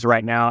initiatives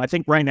right now. I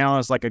think right now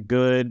is like a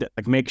good,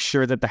 like, make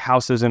sure that the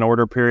house is in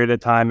order period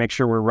of time, make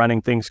sure we're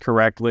running things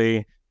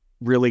correctly,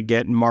 really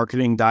get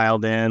marketing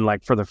dialed in.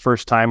 Like, for the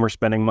first time, we're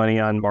spending money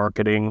on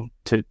marketing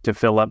to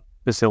fill up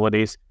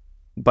facilities.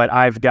 But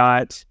I've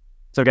got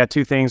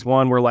two things.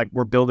 One,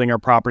 we're building our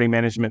property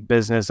management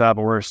business up,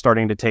 and we're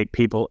starting to take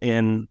people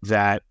in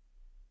that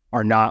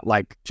are not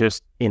like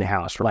just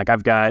in-house. Like,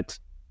 I've got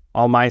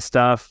all my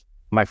stuff.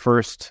 My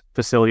first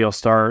facility will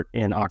start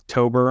in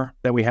October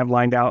that we have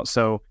lined out.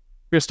 So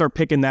we're gonna start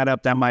picking that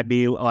up. That might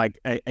be like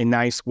a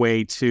nice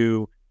way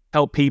to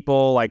help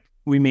people. Like,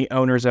 we meet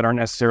owners that aren't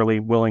necessarily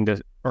willing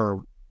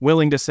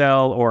to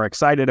sell or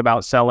excited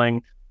about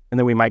selling. And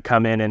then we might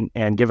come in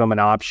and give them an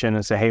option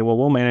and say, hey, well,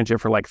 we'll manage it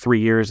for like 3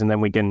 years, and then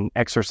we can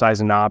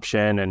exercise an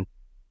option. And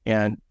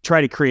and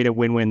try to create a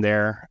win-win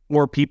there.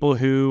 Or people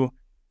who,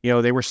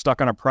 they were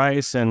stuck on a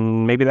price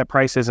and maybe that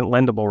price isn't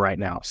lendable right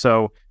now.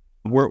 So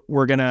we're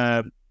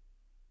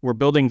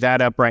building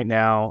that up right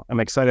now. I'm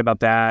excited about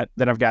that.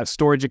 Then I've got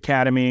Storage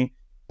Academy.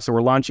 So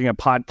we're launching a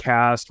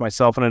podcast,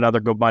 myself and another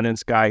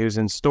GoBundance guy who's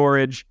in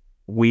storage.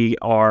 We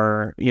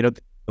are,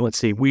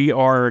 we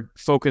are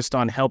focused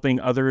on helping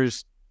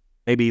others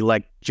maybe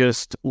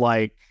just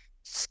take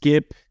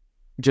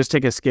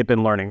a skip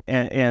in learning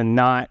and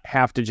not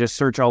have to just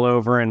search all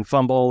over and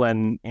fumble.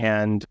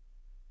 And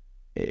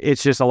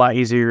it's just a lot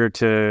easier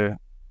to,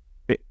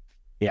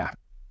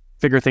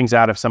 figure things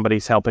out if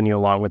somebody's helping you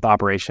along with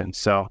operations.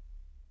 So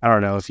I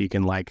don't know if you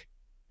can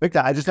Victor,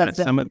 I just had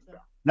Sam.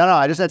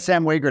 I just had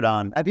Sam Wagert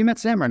on. Have you met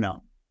Sam or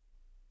no?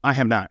 I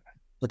have not.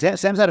 But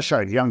Sam's out of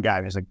Charlotte, a young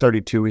guy. He's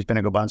 32. He's been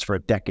at GoBundance for a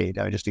decade.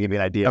 Just to give you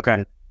an idea.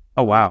 Okay.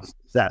 Oh, wow.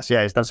 Yeah,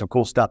 he's done some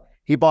cool stuff.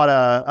 He bought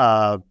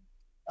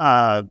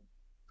a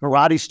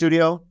karate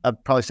studio. I'm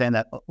probably saying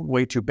that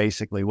way too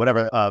basically.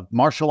 Whatever.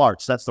 Martial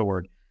arts. That's the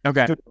word.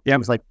 Okay. Yeah. He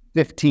was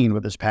 15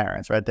 with his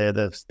parents, right?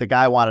 The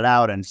guy wanted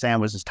out, and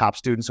Sam was his top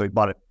student, so he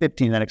bought it at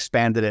 15, then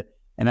expanded it,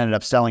 and ended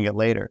up selling it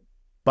later.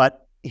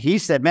 But he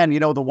said, man,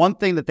 the one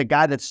thing that the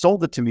guy that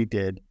sold it to me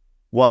did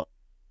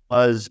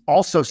was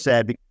also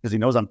said, because he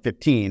knows I'm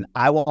 15,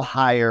 I will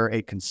hire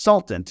a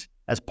consultant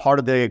as part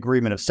of the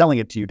agreement of selling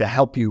it to you to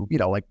help you,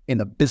 in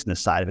the business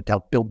side of it, to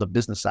help build the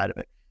business side of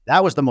it.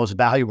 That was the most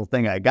valuable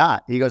thing I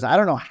got. He goes, I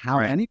don't know how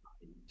anybody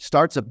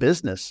starts a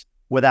business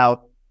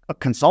without a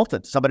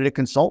consultant, somebody to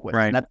consult with.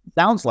 Right. And that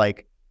sounds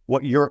like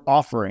what you're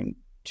offering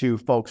to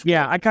folks.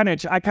 Yeah, I kind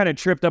of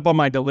tripped up on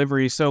my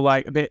delivery.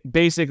 So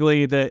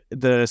basically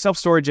the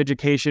self-storage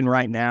education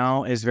right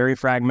now is very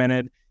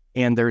fragmented,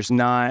 and there's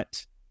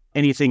not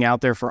anything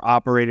out there for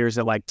operators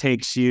that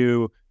takes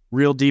you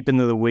real deep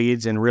into the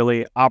weeds and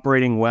really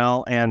operating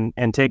well and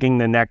taking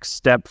the next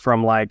step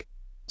from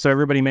so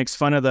everybody makes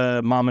fun of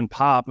the mom and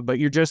pop, but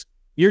you're just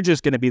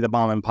going to be the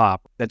mom and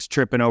pop that's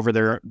tripping over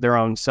their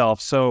own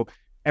self. So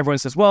everyone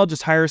says, well,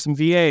 just hire some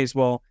VAs.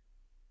 Well,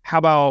 how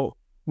about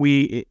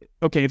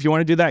if you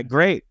want to do that,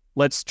 great.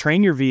 Let's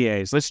train your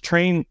VAs. Let's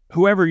train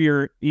whoever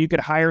you could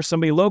hire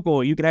somebody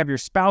local. You could have your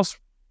spouse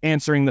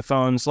answering the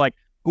phones.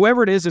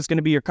 Whoever it is that's going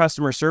to be your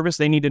customer service,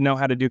 they need to know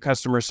how to do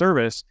customer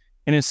service.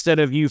 And instead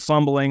of you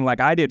fumbling like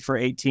I did for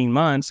 18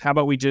 months, how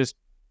about we just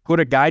put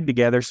a guide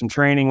together, some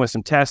training with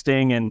some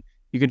testing, and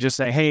you can just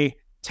say, hey,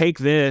 take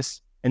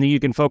this, and then you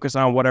can focus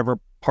on whatever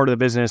part of the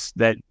business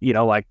that,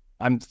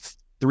 I'm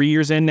 3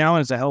 years in now,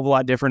 and it's a hell of a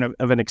lot different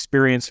of an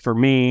experience for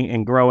me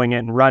in growing it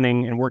and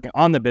running and working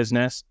on the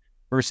business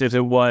versus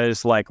it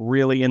was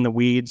really in the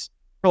weeds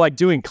for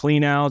doing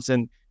clean outs.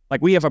 And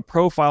we have a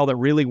profile that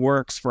really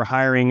works for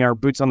hiring our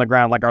boots on the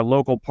ground, our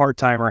local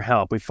part-timer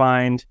help. We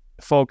find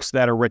folks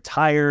that are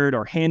retired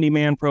or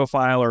handyman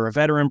profile or a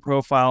veteran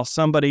profile,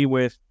 somebody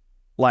with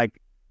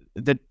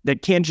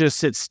that can't just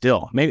sit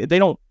still. Maybe they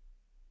don't,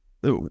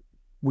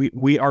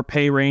 our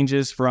pay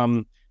ranges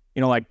from,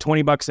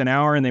 $20 an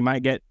hour, and they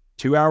might get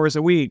 2 hours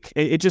a week.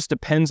 It just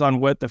depends on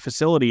what the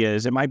facility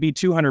is. It might be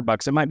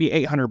 $200. It might be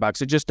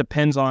 $800. It just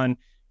depends on,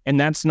 and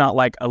that's not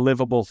a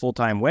livable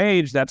full-time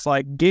wage. That's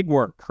gig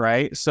work,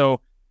 right? So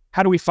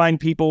how do we find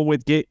people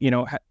with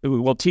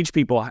we'll teach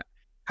people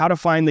how to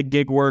find the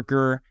gig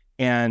worker,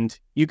 and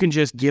you can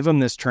just give them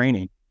this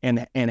training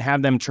and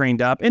have them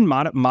trained up and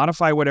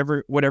modify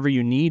whatever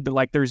you need.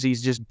 But there's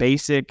these just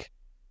basic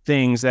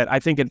things that I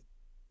think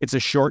it's a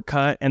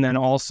shortcut. And then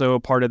also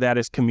part of that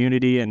is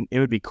community. And it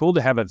would be cool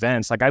to have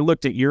events. I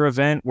looked at your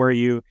event where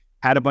you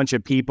had a bunch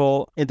of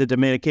people in the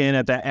Dominican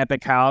at the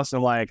Epic House,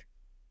 and well,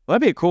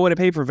 that'd be a cool way to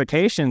pay for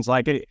vacations.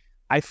 I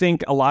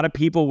think a lot of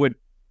people would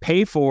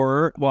pay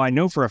for, I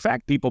know for a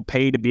fact people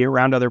pay to be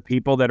around other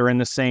people that are in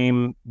the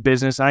same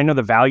business. I know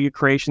the value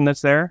creation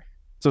that's there.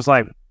 So it's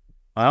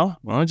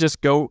well,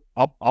 just go,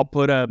 I'll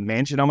put a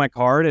mansion on my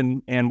card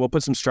and we'll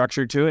put some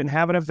structure to it and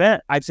have an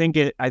event. I think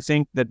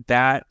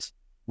that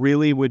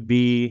really would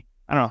be,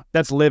 I don't know,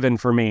 that's living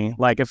for me.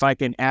 If I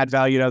can add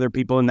value to other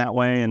people in that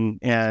way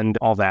and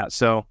all that.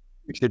 So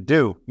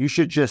you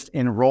should just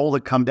enroll to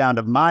come down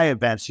to my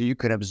event so you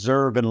can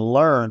observe and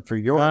learn for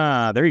your.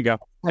 There you go.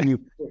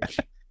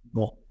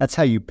 That's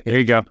how you pitch. There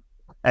you go.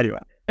 Anyway,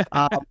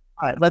 all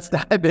right, let's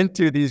dive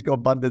into these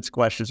GoBundance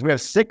questions. We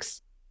have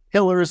 6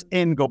 pillars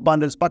in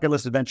GoBundance: bucket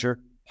list adventure,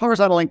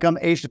 horizontal income,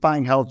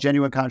 age-defying health,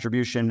 genuine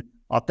contribution,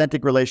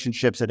 authentic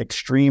relationships, and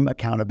extreme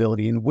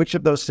accountability. In which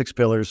of those 6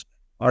 pillars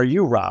are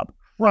you, Rob,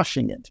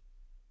 crushing it?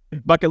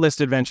 Bucket list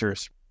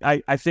adventures.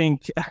 I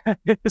think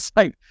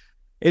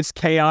it's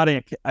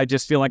chaotic. I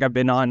just feel like I've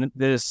been on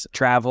this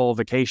travel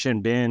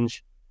vacation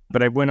binge,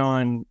 but I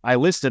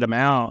listed them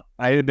out.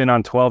 I had been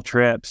on 12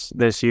 trips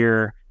this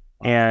year,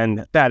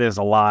 and that is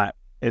a lot.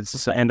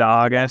 It's the end of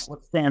August.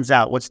 What stands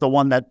out? What's the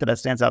one that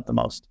stands out the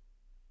most?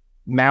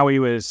 Maui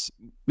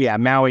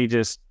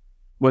just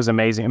was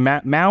amazing.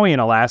 Maui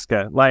and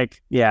Alaska,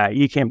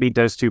 you can't beat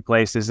those two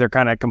places. They're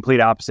kind of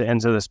complete opposite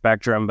ends of the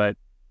spectrum. But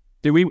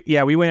we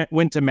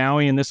went to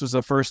Maui, and this was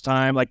the first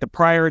time. The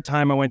prior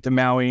time I went to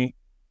Maui,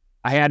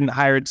 I hadn't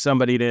hired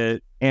somebody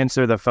to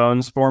answer the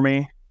phones for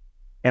me.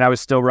 And I was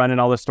still running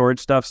all the storage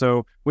stuff.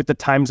 So with the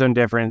time zone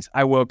difference,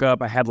 I woke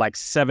up, I had like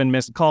 7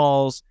 missed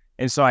calls.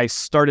 And so I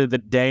started the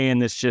day in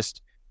this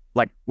just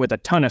like with a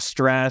ton of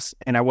stress,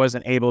 and I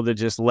wasn't able to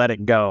just let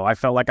it go. I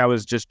felt like I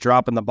was just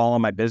dropping the ball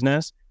on my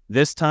business.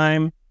 This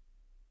time,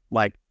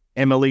 like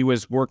Emily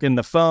was working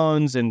the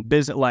phones and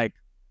business, like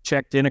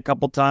checked in a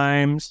couple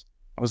times.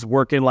 I was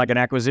working like an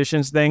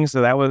acquisitions thing.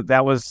 So that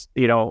was,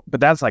 but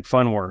that's like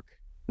fun work,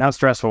 not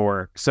stressful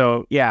work.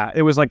 So yeah,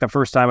 it was like the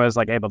first time I was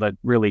like able to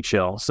really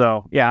chill.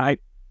 So yeah,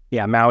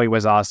 Maui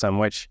was awesome,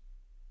 which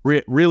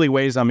really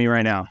weighs on me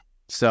right now.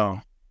 So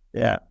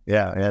yeah.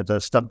 The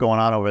stuff going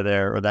on over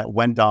there, or that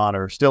went on,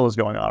 or still is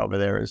going on over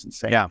there, is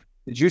insane. Yeah.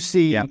 Did you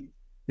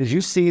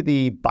see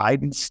the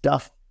Biden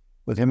stuff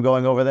with him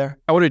going over there?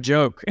 Oh, what a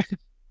joke.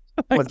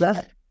 What's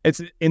that?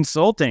 It's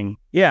insulting.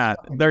 Yeah.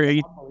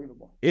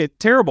 It's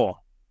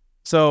terrible.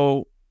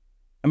 So,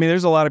 I mean,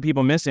 there's a lot of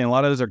people missing. A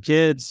lot of those are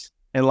kids.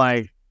 And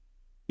like,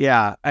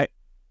 yeah,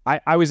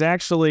 I was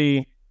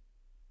actually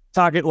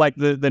talking, like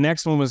the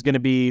next one was going to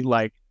be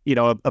like,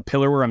 a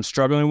pillar where I'm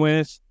struggling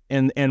with.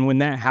 And when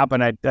that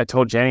happened, I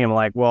told Jenny, I'm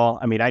like, well,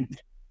 I mean, I've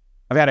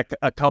had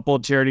a couple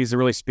of charities that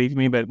really speak to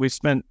me, but we've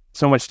spent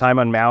so much time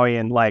on Maui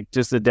and like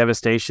just the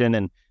devastation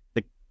and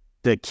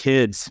the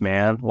kids,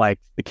 man, like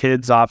the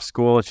kids off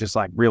school. It's just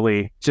like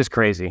really just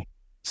crazy.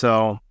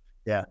 So,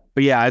 yeah.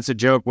 But yeah, it's a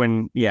joke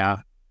when, the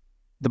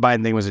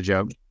Biden thing was a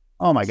joke.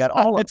 Oh my God.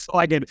 It's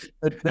like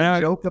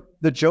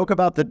the joke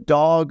about the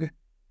dog.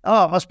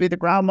 Oh, it must be, the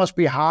ground must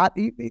be hot.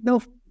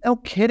 No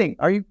kidding.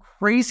 Are you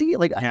crazy?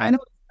 Like, yeah. I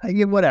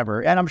know,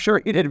 whatever. And I'm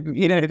sure he didn't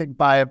eat anything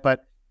by it,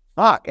 but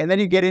fuck. And then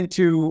you get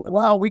into,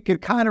 well, we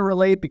could kind of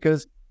relate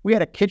because we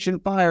had a kitchen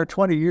fire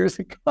 20 years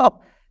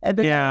ago. And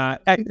then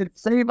it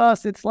save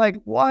us. It's like,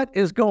 what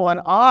is going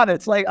on?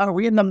 It's like, are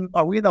we in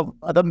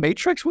the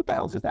Matrix? What the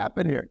hell just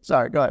happened here?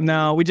 Sorry, go ahead.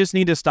 No, we just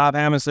need to stop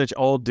having such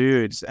old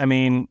dudes. I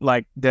mean,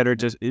 like that are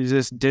just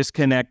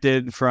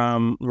disconnected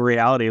from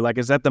reality. Like,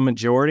 is that the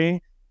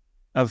majority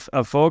of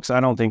folks? I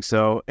don't think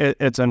so.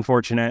 It's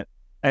unfortunate.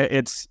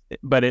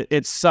 But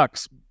it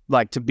sucks.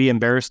 Like to be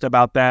embarrassed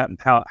about that,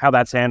 how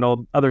that's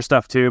handled. Other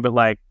stuff too, but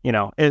like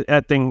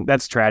that thing,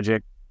 that's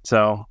tragic.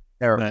 So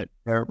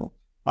terrible.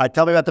 All right,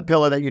 tell me about the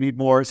pillar that you need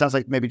more. It sounds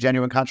like maybe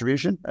genuine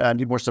contribution.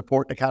 Need more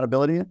support and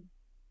accountability in?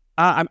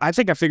 I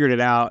think I figured it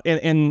out.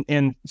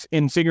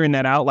 In figuring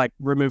that out, like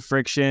remove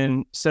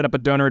friction, set up a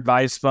donor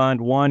advised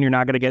fund. One, you're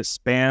not going to get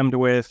spammed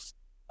with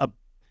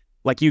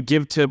like you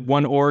give to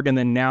one org and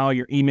then now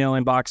your email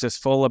inbox is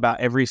full about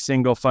every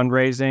single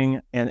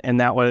fundraising. And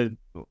that was,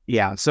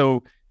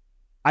 So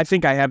I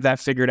think I have that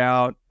figured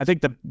out. I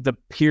think the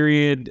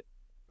period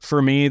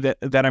for me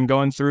that I'm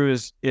going through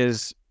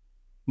is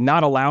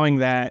not allowing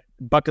that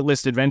bucket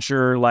list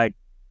adventure, like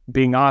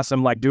being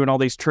awesome, like doing all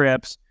these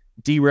trips,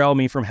 derail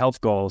me from health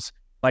goals.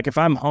 Like if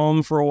I'm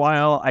home for a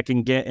while, I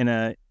can get in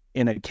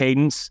a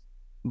cadence,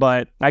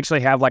 but I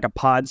actually have like a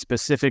pod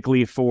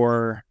specifically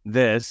for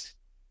this,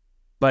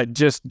 but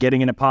just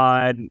getting in a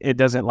pod, it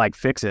doesn't like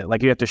fix it.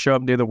 Like you have to show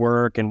up and do the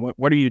work. And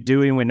what are you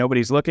doing when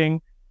nobody's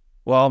looking?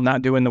 Well,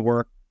 not doing the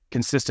work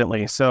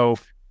consistently. So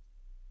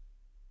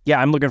yeah,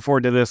 I'm looking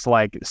forward to this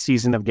like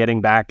season of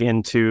getting back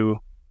into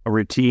a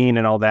routine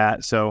and all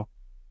that. So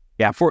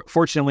yeah,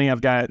 fortunately,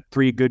 I've got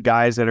 3 good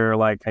guys that are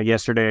like,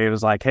 yesterday it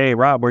was like, hey,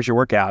 Rob, where's your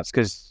workouts?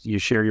 Because you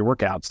share your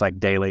workouts like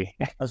daily.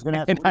 I was going to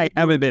ask, and I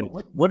haven't been.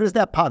 What is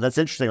that pod? That's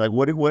interesting. Like,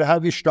 how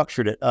have you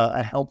structured it?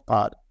 A health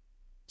pod.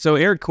 So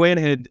Eric Quinn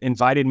had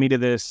invited me to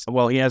this.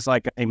 Well, he has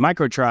like a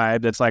micro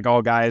tribe that's like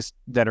all guys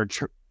that are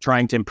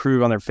trying to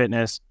improve on their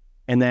fitness.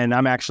 And then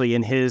I'm actually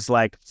in his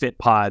like fit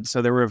pod.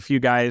 So there were a few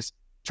guys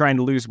trying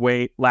to lose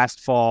weight last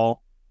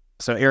fall.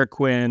 So Eric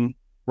Quinn,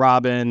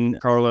 Robin,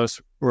 Carlos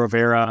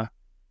Rivera,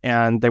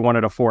 and they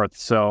wanted a 4th.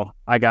 So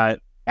I got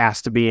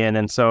asked to be in.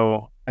 And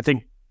so I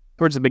think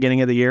towards the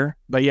beginning of the year,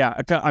 but yeah,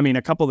 a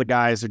couple of the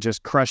guys are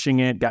just crushing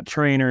it, got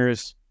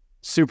trainers,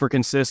 super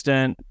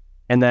consistent.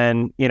 And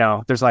then,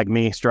 there's like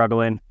me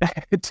struggling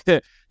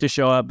to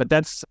show up, but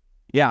that's,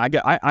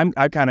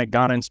 I've kind of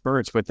gone in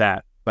spurts with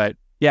that, but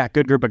yeah,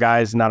 good group of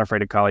guys, not afraid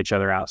to call each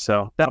other out.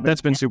 So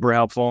that's been super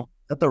helpful.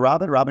 Is that the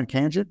Robin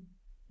Kanjan?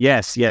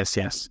 Yes.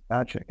 Gotcha.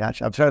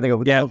 I'm trying to think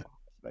of yeah.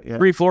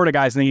 3 Florida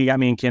guys, and then you got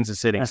me in Kansas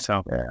City.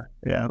 So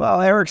yeah. Well,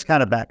 Eric's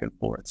kind of back and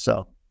forth.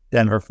 So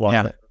Denver,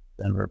 Florida,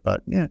 Denver,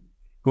 but yeah,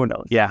 who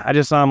knows? Yeah, I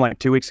just saw him like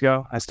 2 weeks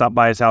ago. I stopped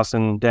by his house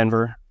in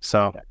Denver.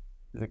 So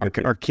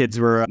our kids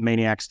were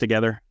maniacs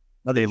together.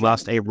 They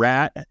lost a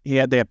rat. They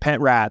had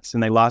pet rats,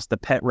 and they lost the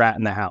pet rat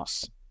in the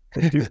house.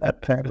 They do have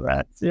pet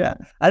rats. Yeah,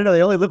 I don't know.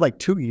 They only live like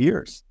 2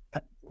 years.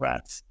 Pet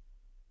rats.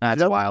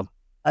 That's wild.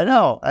 I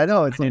know.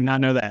 It's I did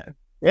not know that.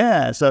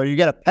 Yeah, so you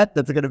get a pet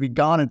that's going to be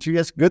gone in 2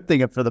 years. Good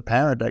thing for the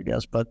parent, I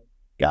guess, but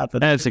God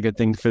forbid. That's a good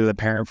thing for the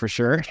parent for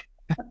sure.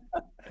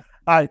 All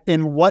right,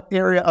 in what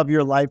area of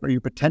your life are you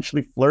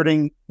potentially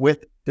flirting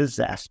with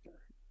disaster?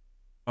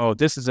 Oh,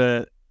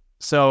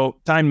 so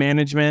time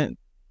management,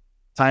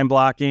 time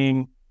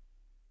blocking,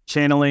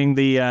 channeling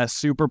the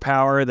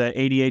superpower, the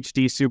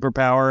ADHD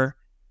superpower,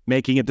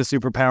 making it the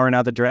superpower,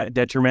 not the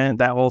detriment,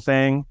 that whole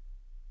thing.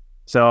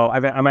 So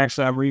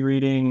I'm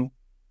rereading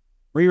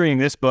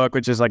this book,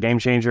 which is like Game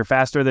Changer,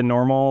 Faster Than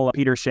Normal,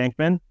 Peter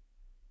Shankman.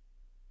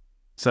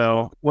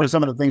 So what are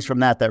some of the things from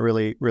that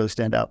really, really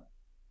stand out?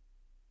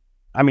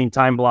 I mean,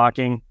 time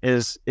blocking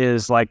is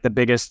like the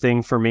biggest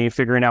thing for me,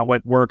 figuring out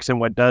what works and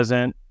what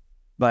doesn't.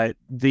 But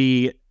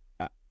he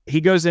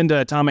goes into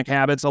Atomic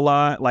Habits a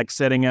lot, like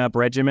setting up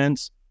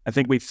regiments. I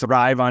think we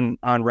thrive on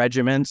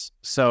regiments.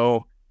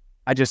 So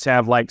I just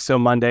have like, so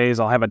Mondays,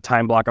 I'll have a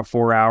time block of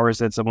 4 hours.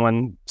 That's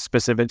one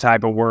specific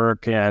type of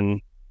work.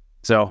 And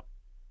so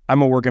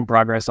I'm a work in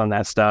progress on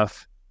that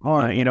stuff.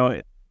 You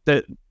know,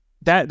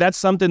 that's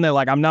something that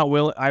like, I'm not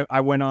willing.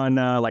 I went on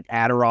like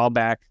Adderall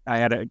back. I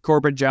had a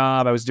corporate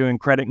job. I was doing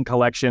credit and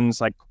collections,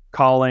 like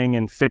calling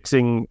and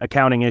fixing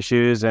accounting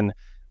issues. And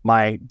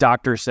my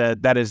doctor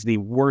said that is the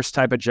worst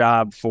type of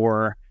job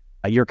for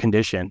your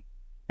condition.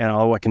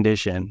 And what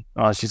condition?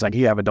 She's like,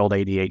 you have adult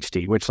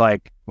ADHD, which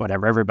like,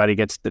 whatever, everybody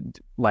gets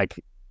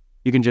like,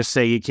 you can just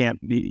say you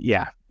can't be,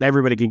 yeah,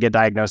 everybody can get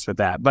diagnosed with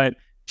that. But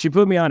she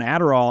put me on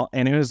Adderall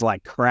and it was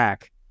like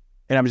crack.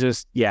 And I'm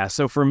just, yeah.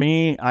 So for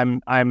me,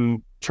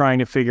 I'm trying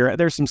to figure out,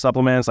 there's some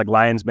supplements like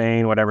lion's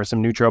mane, whatever,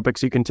 some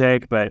nootropics you can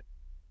take. But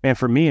man,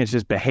 for me, it's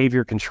just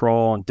behavior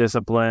control and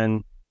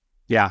discipline.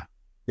 Yeah.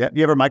 Yeah.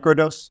 You ever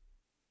microdose?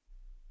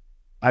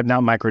 I've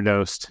not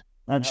microdosed.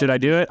 Should I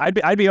do it?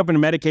 I'd be open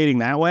to medicating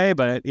that way,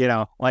 but you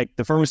know, like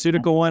the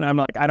pharmaceutical one, I'm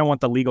like, I don't want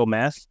the legal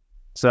mess.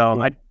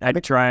 So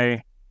I'd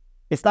try.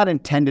 It's not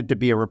intended to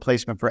be a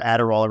replacement for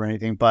Adderall or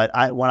anything, but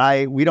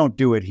we don't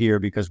do it here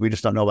because we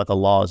just don't know about the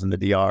laws in the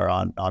DR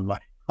on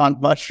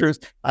mushrooms.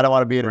 I don't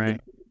want to be in a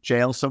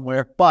jail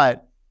somewhere,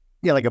 but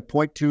yeah, like a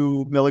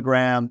 0.2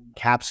 milligram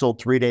capsule,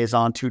 3 days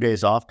on, 2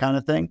 days off kind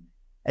of thing.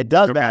 It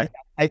does that.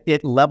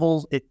 It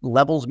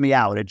levels me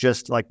out. It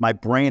just like my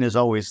brain is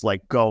always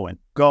like going.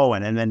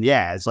 And then,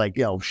 yeah, it's like,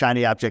 you know,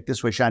 shiny object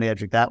this way, shiny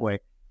object that way.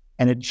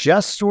 And it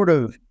just sort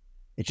of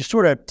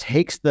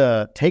takes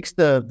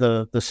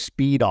the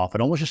speed off.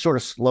 It almost just sort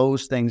of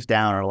slows things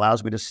down or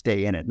allows me to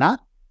stay in it.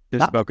 Not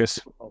focus.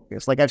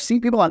 Like I've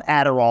seen people on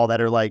Adderall that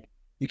are like,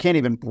 you can't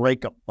even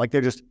break them. Like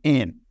they're just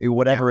in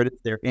whatever it is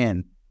they're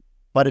in.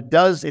 But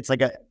it's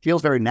like it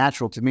feels very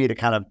natural to me to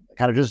kind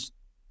of just,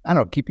 I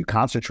don't know, keep you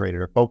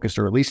concentrated or focused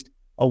or at least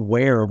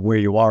aware of where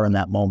you are in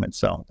that moment.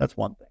 So that's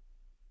one thing.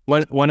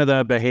 One of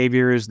the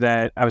behaviors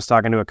that I was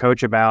talking to a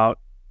coach about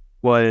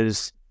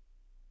was,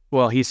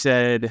 well, he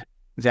said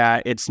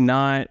that it's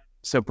not,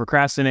 so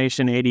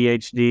procrastination,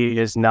 ADHD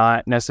is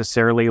not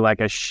necessarily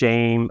like a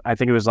shame. I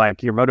think it was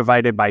like you're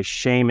motivated by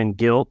shame and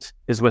guilt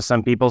is what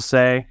some people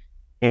say.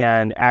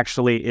 And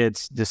actually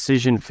it's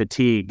decision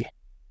fatigue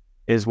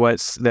is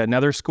what's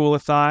another school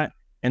of thought.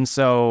 And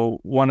so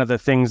one of the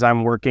things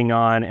I'm working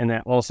on, and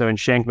also in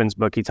Shankman's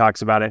book, he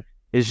talks about it,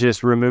 is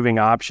just removing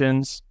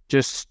options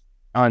just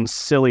on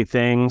silly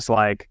things.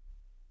 Like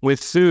with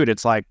food,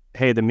 it's like,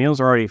 hey, the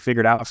meals are already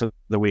figured out for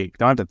the week.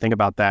 Don't have to think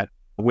about that.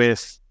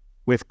 With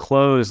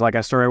clothes, like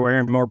I started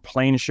wearing more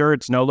plain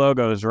shirts, no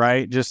logos,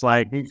 right? Just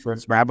like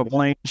grab a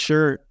plain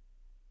shirt.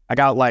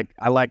 I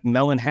like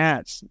melon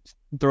hats,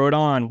 throw it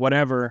on,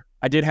 whatever.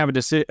 I did have a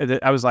decision.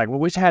 I was like, well,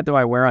 which hat do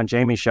I wear on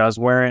Jamie's show? I was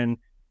wearing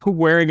a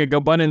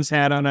GoBundance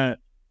hat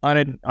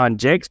on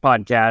Jake's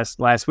podcast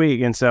last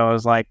week. And so I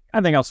was like,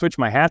 I think I'll switch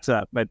my hats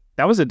up. But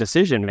that was a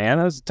decision, man.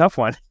 That was a tough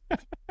one.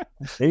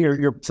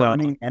 You're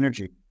burning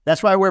energy.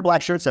 That's why I wear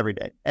black shirts every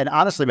day. And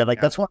honestly, man,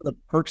 that's one of the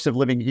perks of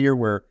living here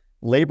where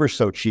labor's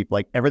so cheap.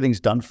 Like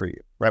everything's done for you,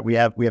 right? We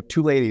have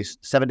 2 ladies,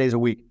 7 days a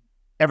week.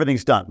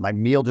 Everything's done. My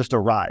meal just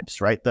arrives,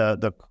 right?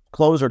 The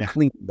clothes are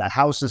clean. The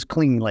house is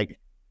clean, like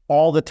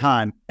all the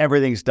time.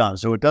 Everything's done.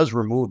 So it does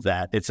remove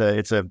that. It's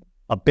a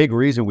big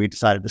reason we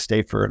decided to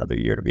stay for another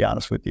year, to be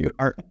honest with you.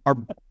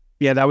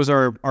 That was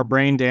our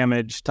brain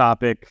damage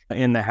topic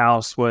in the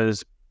house,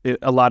 was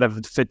a lot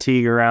of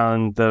fatigue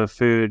around the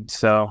food.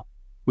 So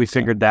we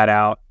figured that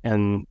out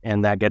and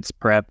that gets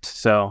prepped.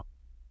 So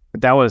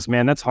that was,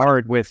 man, that's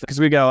hard because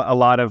we got a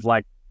lot of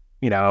like,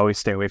 you know, always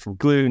stay away from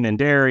gluten and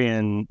dairy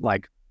and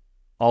like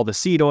all the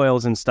seed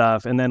oils and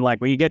stuff. And then like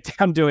when you get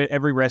down to it,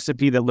 every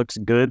recipe that looks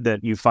good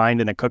that you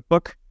find in a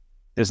cookbook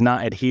does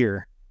not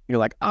adhere. You're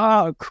like,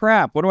 oh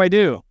crap, what do I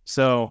do?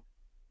 So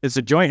it's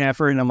a joint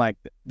effort, and I'm like,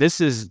 this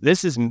is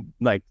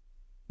like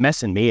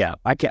messing me up.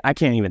 I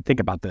can't even think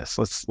about this.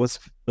 Let's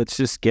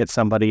just get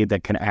somebody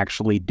that can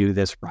actually do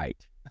this right.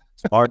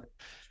 Smart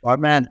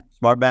man.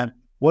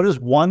 What is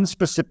one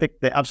specific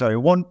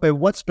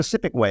what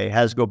specific way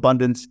has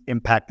GoBundance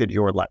impacted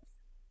your life?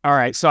 All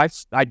right, so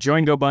I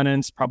joined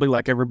GoBundance probably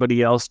like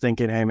everybody else,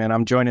 thinking, hey man,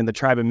 I'm joining the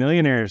tribe of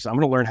millionaires. I'm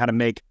going to learn how to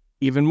make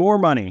even more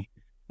money.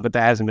 But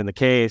that hasn't been the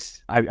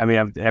case. I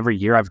mean, every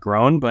year I've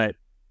grown, but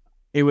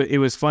it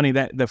was funny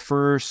that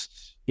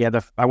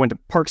I went to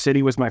Park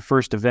City was my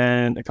first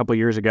event a couple of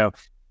years ago,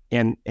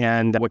 and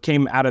what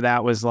came out of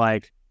that was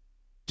like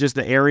just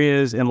the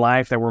areas in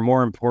life that were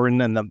more important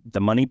than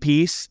the money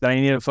piece that I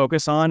needed to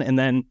focus on. And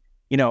then,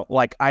 you know,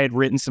 like I had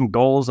written some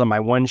goals on my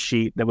one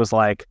sheet that was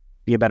like,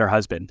 be a better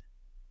husband.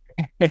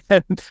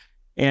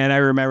 And I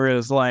remember it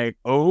was like,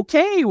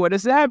 okay, what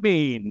does that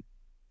mean?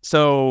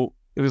 So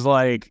it was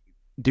like,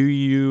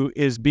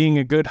 is being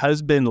a good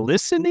husband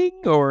listening,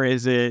 or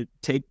is it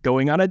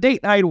going on a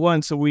date night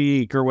once a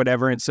week or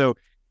whatever? And so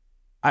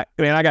I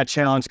got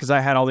challenged because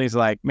I had all these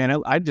like,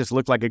 man, I just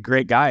look like a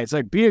great guy. It's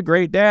like, be a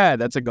great dad.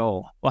 That's a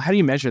goal. Well, how do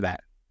you measure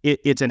that?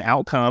 It's an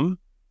outcome,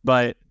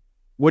 but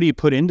what do you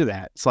put into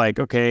that? It's like,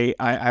 okay,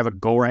 I have a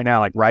goal right now,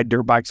 like ride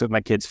dirt bikes with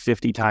my kids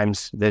 50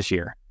 times this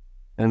year.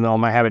 And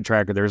on my habit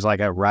tracker, there's like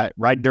a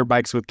ride dirt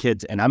bikes with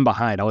kids, and I'm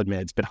behind. I'll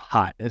admit it's been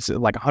hot. It's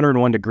like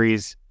 101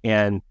 degrees,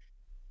 and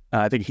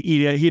I think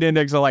heat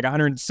index of like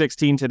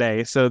 116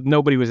 today. So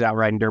nobody was out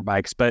riding dirt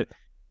bikes, but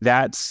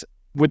that's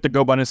with the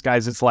Go Abundance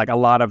guys. It's like a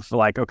lot of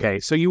like, okay,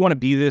 so you want to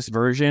be this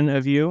version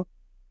of you,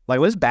 like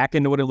let's back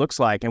into what it looks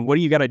like, and what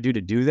do you got to do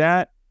to do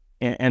that?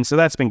 And so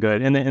that's been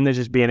good. And then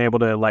just being able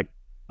to like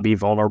be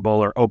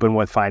vulnerable or open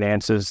with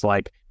finances.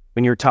 Like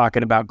when you're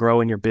talking about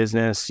growing your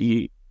business,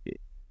 you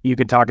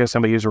could talk to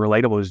somebody who's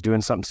relatable, who's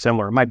doing something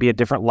similar. It might be a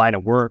different line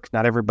of work.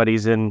 Not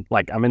everybody's I'm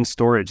in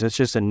storage. It's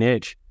just a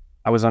niche.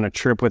 I was on a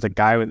trip with a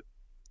guy with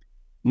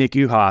Nick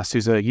Uhas,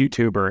 who's a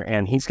YouTuber,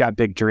 and he's got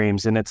big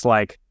dreams. And it's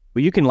like,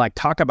 well, you can like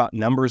talk about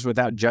numbers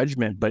without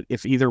judgment. But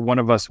if either one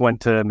of us went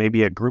to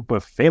maybe a group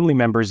of family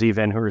members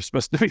even who are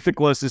supposed to be the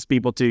closest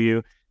people to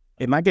you,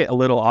 it might get a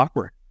little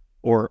awkward.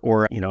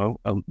 Or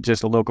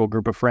just a local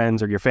group of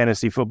friends or your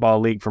fantasy football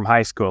league from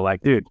high school.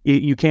 Like, dude,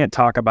 you can't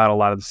talk about a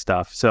lot of the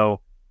stuff. So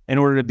in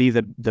order to be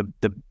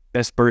the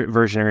best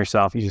version of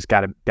yourself, you just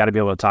got to be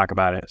able to talk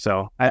about it.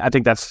 So I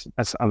think that's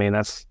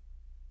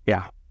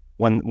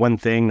one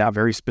thing, not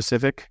very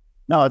specific.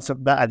 No, I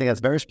think that's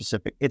very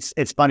specific.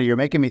 It's funny. You're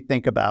making me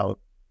think about,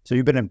 so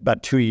you've been in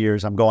about 2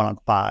 years. I'm going on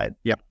 5.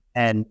 Yep.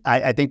 And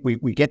I think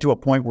we get to a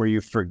point where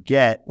you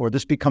forget, or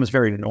this becomes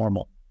very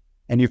normal.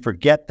 And you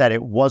forget that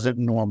it wasn't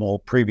normal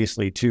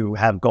previously to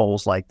have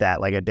goals like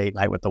that, like a date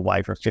night with the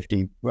wife or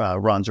 50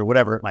 runs or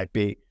whatever it might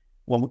be.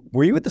 Well,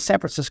 were you at the San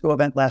Francisco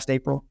event last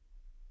April?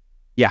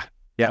 Yeah.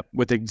 Yep.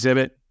 With the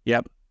exhibit.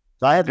 Yep.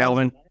 So I had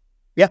Alvin.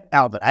 Yep,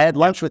 Alvin. I had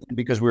lunch with him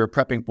because we were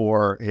prepping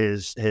for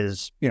his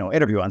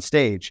interview on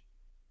stage.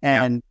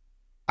 And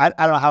I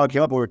don't know how it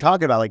came up, but we were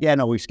talking about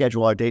we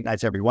schedule our date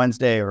nights every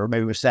Wednesday, or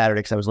maybe it was Saturday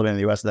because I was living in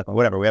the US,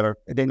 whatever. We have our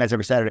date nights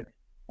every Saturday.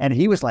 And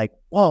he was like,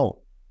 whoa.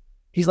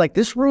 He's like,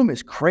 this room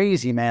is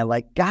crazy, man.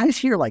 Like guys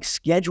here like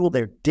schedule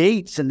their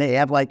dates and they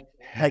have like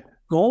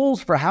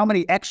goals for how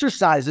many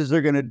exercises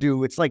they're going to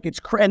do. It's like,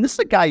 and this is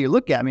a guy you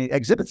look at. I mean,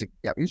 exhibits,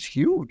 he's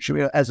huge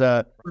as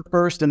a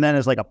first and then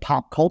as like a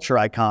pop culture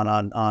icon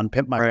on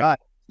Pimp My Ride.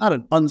 Not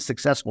an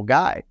unsuccessful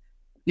guy.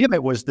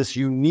 It was this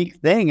unique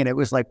thing. And it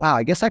was like, wow,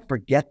 I guess I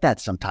forget that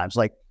sometimes.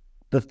 Like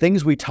the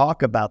things we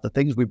talk about, the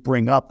things we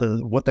bring up,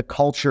 what the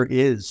culture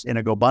is in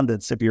a Go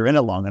Abundance, if you're in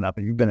it long enough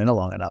and you've been in it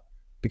long enough,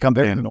 become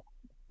very normal.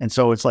 And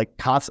so it's like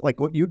constant, like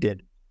what you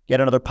did, get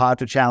another pod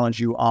to challenge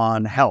you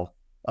on health.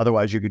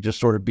 Otherwise, you could just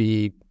sort of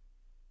be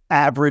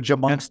average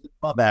amongst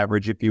above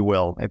average, if you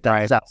will. If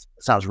that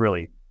sounds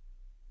really,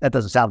 that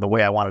doesn't sound the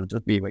way I wanted it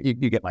to be, but you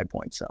get my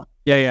point. So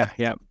yeah.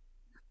 All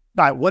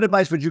right. What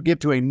advice would you give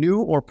to a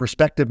new or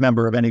prospective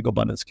member of any Go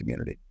Abundance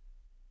community?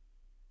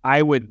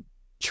 I would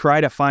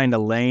try to find a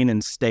lane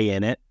and stay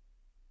in it.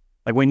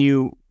 Like when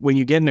you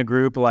get in a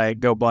group like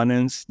Go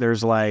Abundance,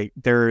 there's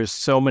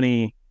so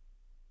many,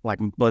 like,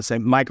 let's say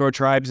micro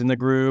tribes in the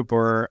group,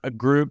 or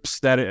groups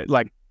that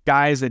like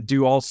guys that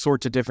do all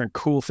sorts of different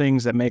cool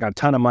things that make a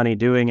ton of money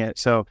doing it.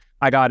 So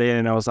I got in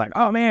and I was like,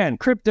 oh man,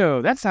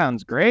 crypto, that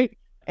sounds great.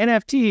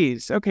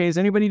 NFTs. Okay. Is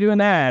anybody doing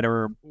that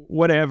or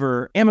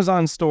whatever?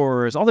 Amazon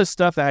stores, all this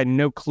stuff that I had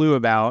no clue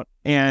about.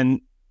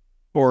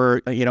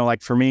 Or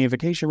like for me,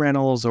 vacation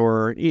rentals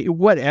or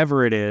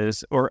whatever it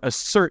is, or a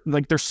certain,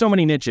 like there's so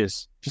many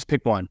niches, just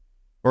pick one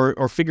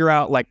or figure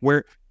out like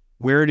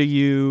where do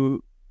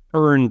you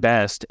earn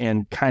best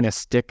and kind of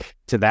stick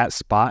to that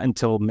spot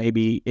until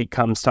maybe it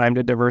comes time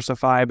to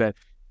diversify. But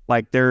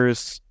like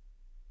there's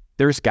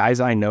guys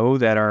I know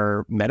that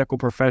are medical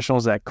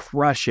professionals that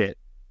crush it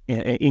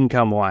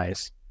income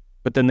wise,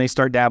 but then they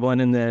start dabbling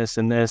in this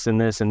and this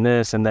and this and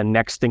this. And then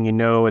next thing you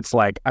know, it's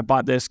like, I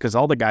bought this because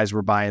all the guys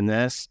were buying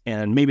this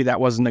and maybe that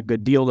wasn't a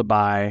good deal to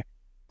buy,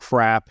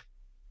 crap,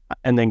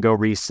 and then go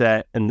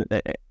reset. And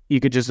you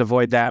could just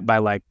avoid that by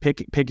like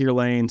pick your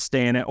lane,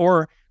 stay in it.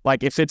 Or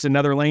like if it's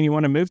another lane you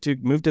want to move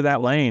to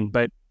that lane.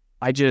 But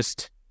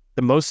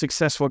the most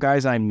successful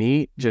guys I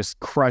meet just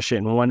crush it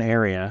in one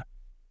area.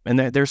 And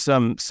there's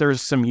some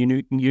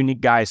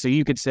unique guys. So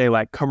you could say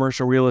like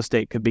commercial real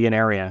estate could be an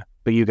area,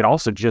 but you could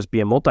also just be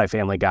a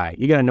multifamily guy.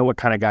 You got to know what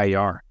kind of guy you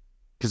are.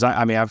 Cause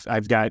I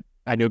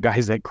know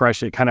guys that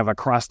crush it kind of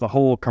across the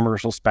whole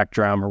commercial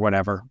spectrum or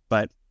whatever,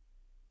 but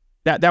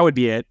that would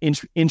be it.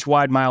 Inch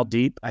wide, mile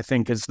deep, I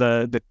think is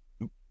thrown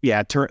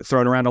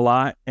around a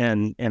lot.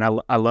 And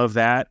I love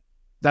that.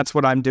 That's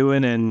what I'm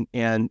doing.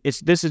 And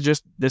this is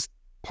just this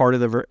part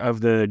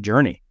of the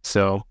journey.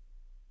 So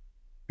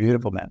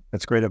beautiful, man.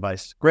 That's great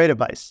advice. Great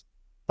advice.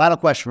 Final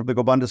question from the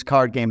Go Abundance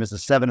card game is the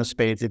 7 of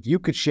Spades. If you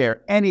could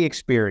share any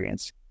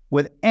experience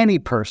with any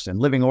person,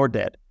 living or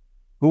dead,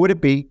 who would it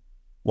be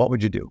what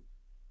would you do?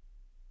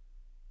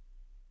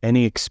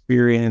 Any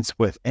experience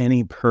with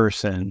any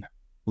person,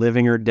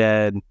 living or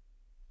dead.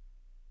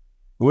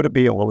 Who would it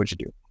be and what would you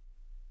do?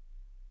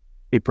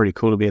 Be pretty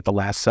cool to be at the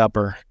Last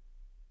Supper.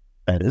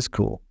 That is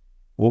cool.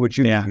 What would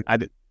you do?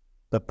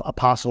 The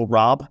Apostle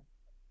Rob?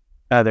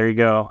 There you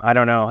go. I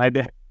don't know.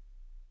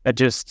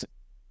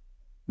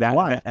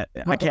 Why?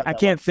 I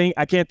can't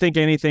think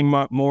anything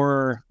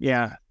more.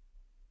 Yeah,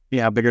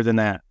 bigger than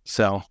that.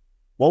 So,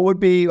 what would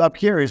be? I'm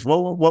curious.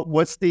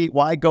 What's the?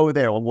 Why go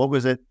there? What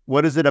was it?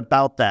 What is it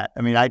about that?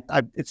 I mean,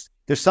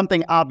 there's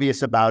something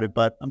obvious about it,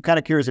 but I'm kind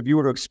of curious if you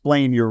were to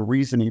explain your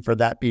reasoning for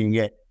that being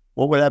it.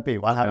 What would that be?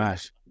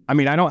 Gosh, I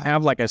mean, I don't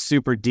have like a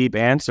super deep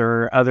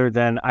answer other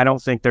than I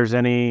don't think there's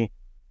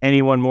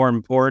anyone more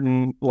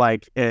important.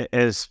 Like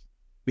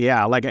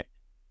like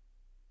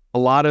a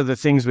lot of the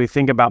things we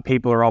think about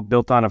people are all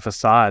built on a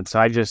facade. So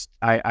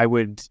I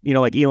would,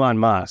 like Elon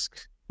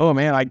Musk. Oh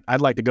man,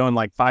 I'd like to go in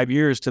like 5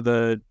 years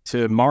to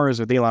Mars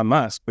with Elon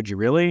Musk. Would you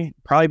really?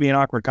 Probably be an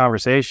awkward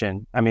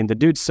conversation. I mean, the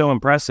dude's so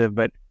impressive,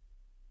 but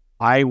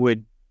I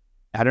don't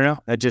know.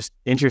 That just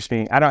interests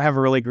me. I don't have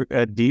a really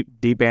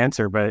deep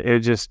answer, but it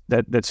just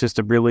that's just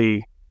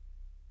it's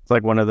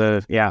like one of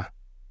the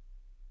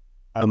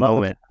a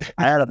moment.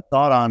 I had a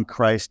thought on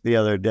Christ the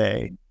other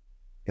day,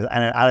 and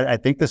I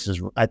think this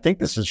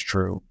is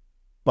true.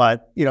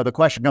 But the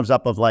question comes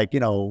up of like,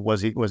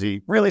 was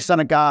he really Son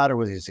of God, or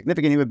was he a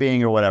significant human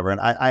being, or whatever?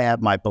 And I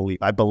have my belief.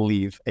 I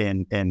believe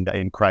in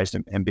Christ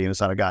and being the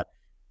Son of God.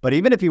 But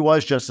even if he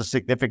was just a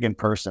significant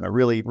person, a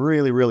really,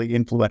 really, really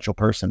influential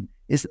person,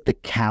 isn't the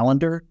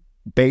calendar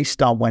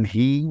based on when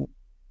he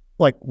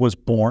was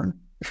born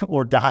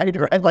or died?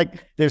 Right?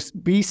 Like there's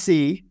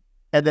BC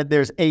and then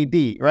there's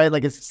AD, right?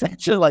 Like it's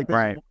essentially like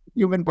right.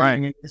 Human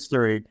being in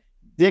history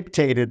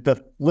dictated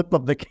the flip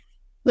of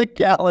the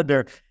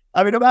calendar.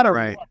 I mean, no matter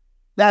what,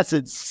 that's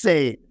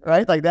insane,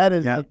 right? Like that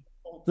is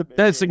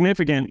that's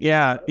significant.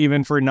 Yeah,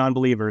 even for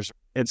non-believers,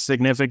 it's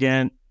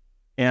significant.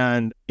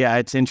 And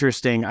it's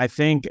interesting. I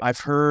think I've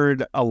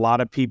heard a lot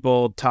of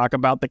people talk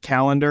about the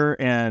calendar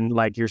and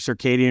like your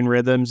circadian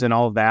rhythms and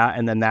all of that.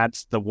 And then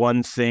that's the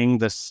one thing.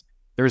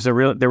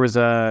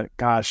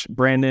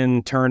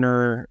 Brandon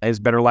Turner, his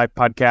Better Life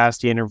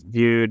podcast, he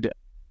interviewed,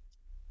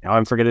 now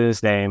I'm forgetting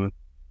his name,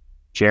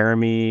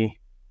 Jeremy.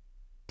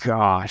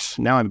 Gosh,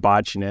 now I'm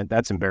botching it.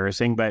 That's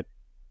embarrassing. But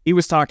he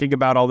was talking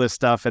about all this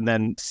stuff, and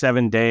then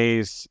 7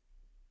 days,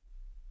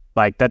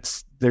 like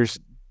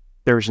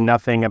there's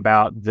nothing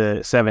about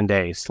the 7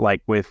 days,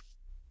 like with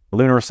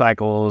lunar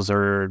cycles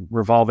or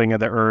revolving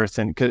of the earth.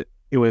 And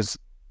it was,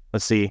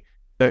 let's see,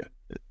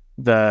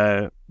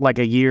 the like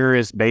a year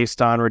is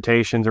based on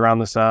rotations around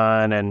the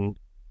sun, and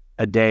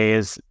a day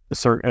is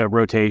a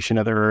rotation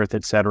of the earth,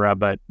 etc.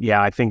 But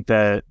I think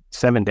the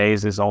 7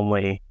 days is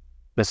only,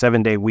 the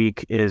 7 day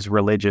week is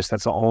religious.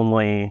 That's the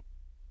only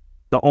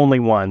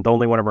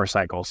one of our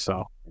cycles.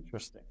 So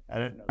interesting. I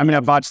didn't know. I mean, I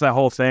botched that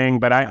whole thing,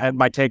 but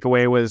my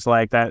takeaway was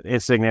like that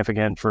it's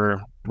significant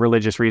for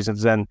religious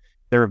reasons. And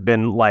there have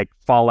been like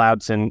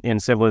fallouts in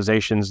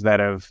civilizations that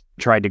have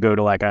tried to go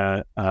to like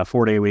a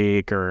 4-day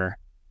week or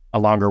a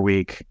longer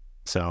week.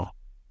 So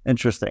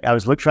interesting. I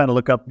was trying to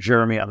look up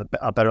Jeremy on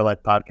the Better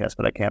Life podcast,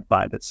 but I can't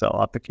find it. So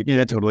I'll have to keep.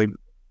 Yeah, totally.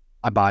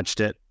 I botched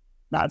it.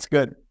 No, it's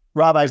good.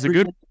 Rob, I was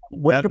good.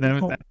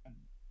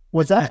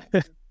 What's that?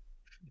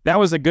 That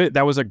was a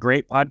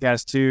great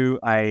podcast too.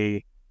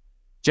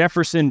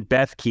 Jefferson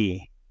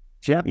Bethke.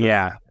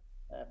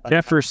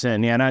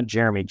 Jefferson. Yeah, not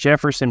Jeremy.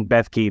 Jefferson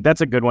Bethke. That's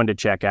a good one to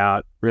check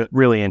out.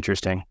 Really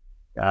interesting.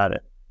 Got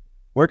it.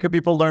 Where can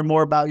people learn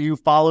more about you,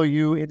 follow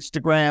you,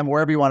 Instagram,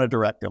 wherever you want to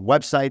direct them,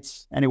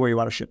 websites, anywhere you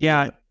want to ship?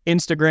 Yeah,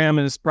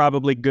 Instagram is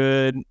probably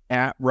good,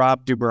 at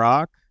Rob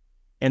DuBroc.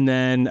 And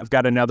then I've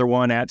got another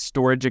one at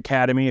Storage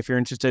Academy if you're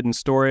interested in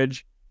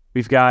storage.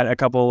 We've got a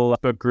couple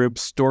of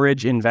groups,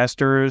 Storage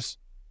Investors,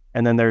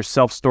 and then there's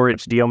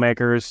Self-Storage Deal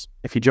Makers.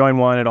 If you join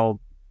one, it'll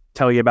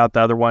tell you about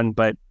the other one.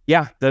 But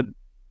the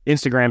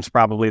Instagram's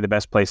probably the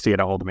best place to get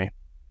a hold of me.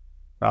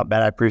 Well,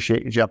 Ben, I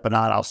appreciate you jumping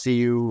on. I'll see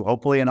you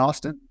hopefully in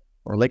Austin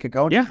or Lake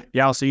Oconee.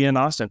 Yeah, I'll see you in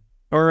Austin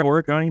or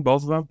Oconee,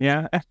 both of them.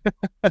 Yeah.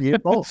 Yeah,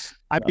 both.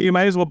 You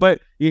might as well,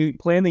 but you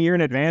plan the year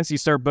in advance, you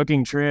start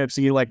booking trips,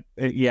 you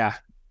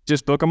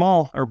just book them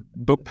all or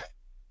book.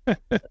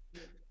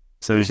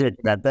 So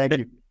shit, man. Thank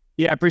you.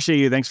 Yeah, I appreciate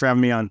you. Thanks for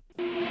having me on.